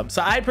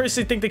 So I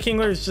personally think the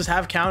Kinglers just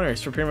have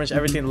counters for pretty much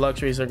everything the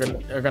Luxrays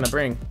are gonna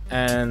bring,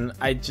 and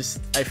I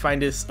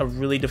find this a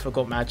really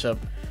difficult matchup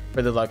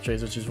for the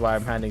Luxrays, which is why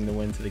I'm handing the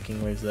win to the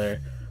Kinglers there.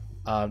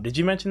 Did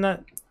you mention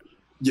that?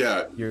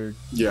 Yeah,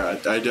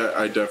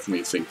 I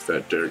definitely think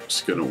that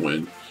Derek's gonna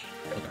win.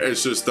 Okay.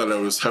 It's just that I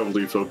was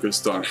heavily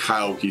focused on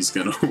how he's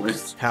gonna win.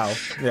 How?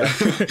 Yeah.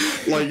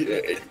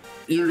 Like,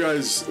 you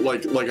guys,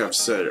 like I've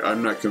said,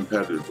 I'm not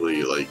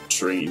competitively like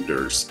trained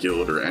or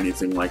skilled or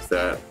anything like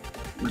that.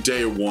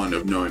 Day one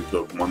of knowing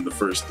Pokemon, the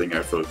first thing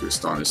I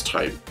focused on is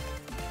type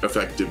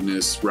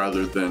effectiveness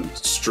rather than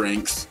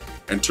strength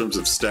in terms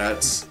of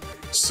stats.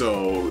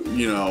 So,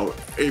 you know,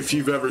 if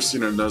you've ever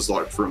seen a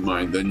Nuzlocke from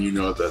mine, then you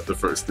know that the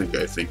first thing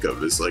I think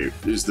of is like,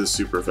 is this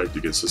super effective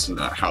against this, and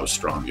how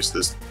strong is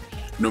this,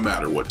 no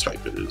matter what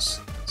type it is.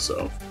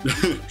 So,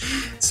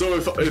 so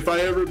if I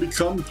ever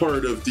become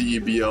part of the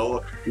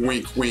EBL,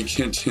 wink, wink,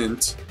 hint,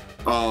 hint,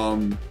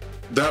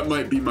 that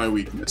might be my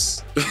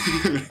weakness.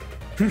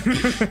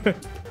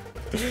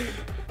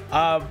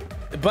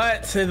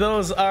 But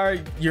those are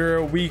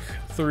your week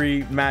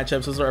 3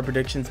 matchups. Those are our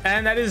predictions,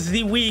 and that is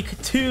the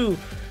week 2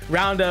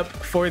 roundup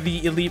for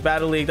the Elite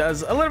Battle League. That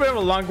was a little bit of a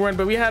longer one,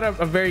 but we had a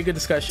very good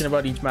discussion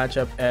about each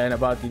matchup and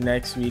about the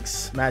next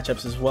week's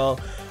matchups as well.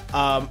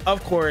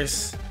 Of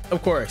course,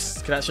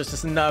 cannot stress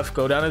this enough.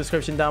 Go down in the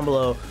description down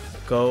below.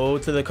 Go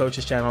to the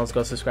coaches channels,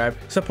 go subscribe,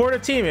 support a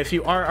team if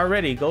you aren't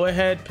already. Go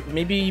ahead,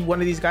 maybe one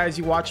of these guys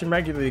you watch them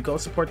regularly, go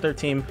support their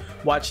team,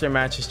 watch their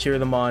matches, cheer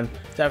them on.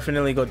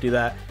 Definitely go do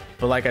that.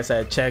 But like I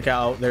said, check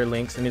out their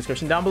links in the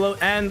description down below.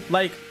 And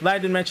like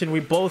Landon mentioned, we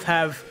both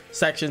have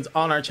sections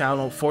on our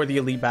channel for the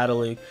Elite Battle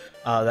League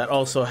that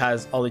also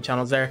has all the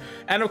channels there.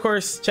 And of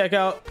course, check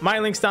out my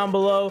links down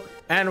below,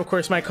 and of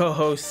course my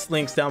co-hosts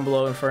links down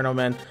below,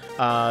 InfernoMen.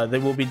 They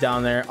will be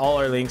down there. All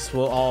our links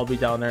will all be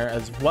down there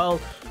as well.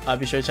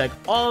 Be sure to check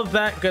all of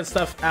that good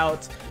stuff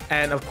out,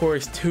 and of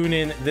course tune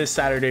in this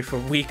Saturday for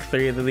week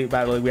 3 of the Elite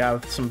Battle League. We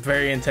have some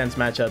very intense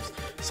matchups,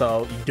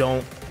 so you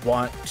don't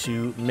want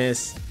to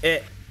miss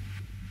it.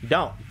 You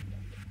don't.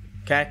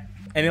 Okay,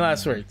 any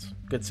last words,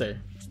 good sir?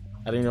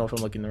 I don't even know if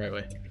I'm looking the right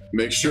way.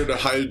 Make sure to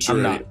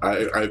hydrate.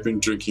 I've been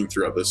drinking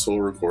throughout this whole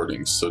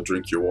recording, so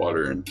drink your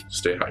water and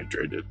stay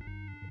hydrated.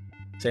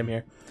 Same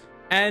here.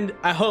 And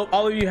I hope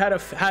all of you had a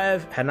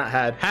fantastic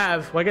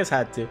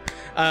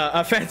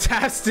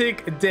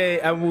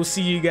day, and we'll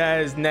see you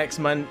guys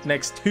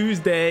next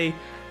Tuesday.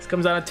 This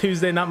comes out on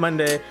Tuesday, not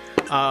Monday,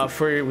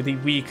 for the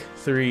week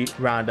 3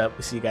 roundup.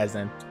 We'll see you guys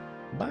then.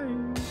 Bye.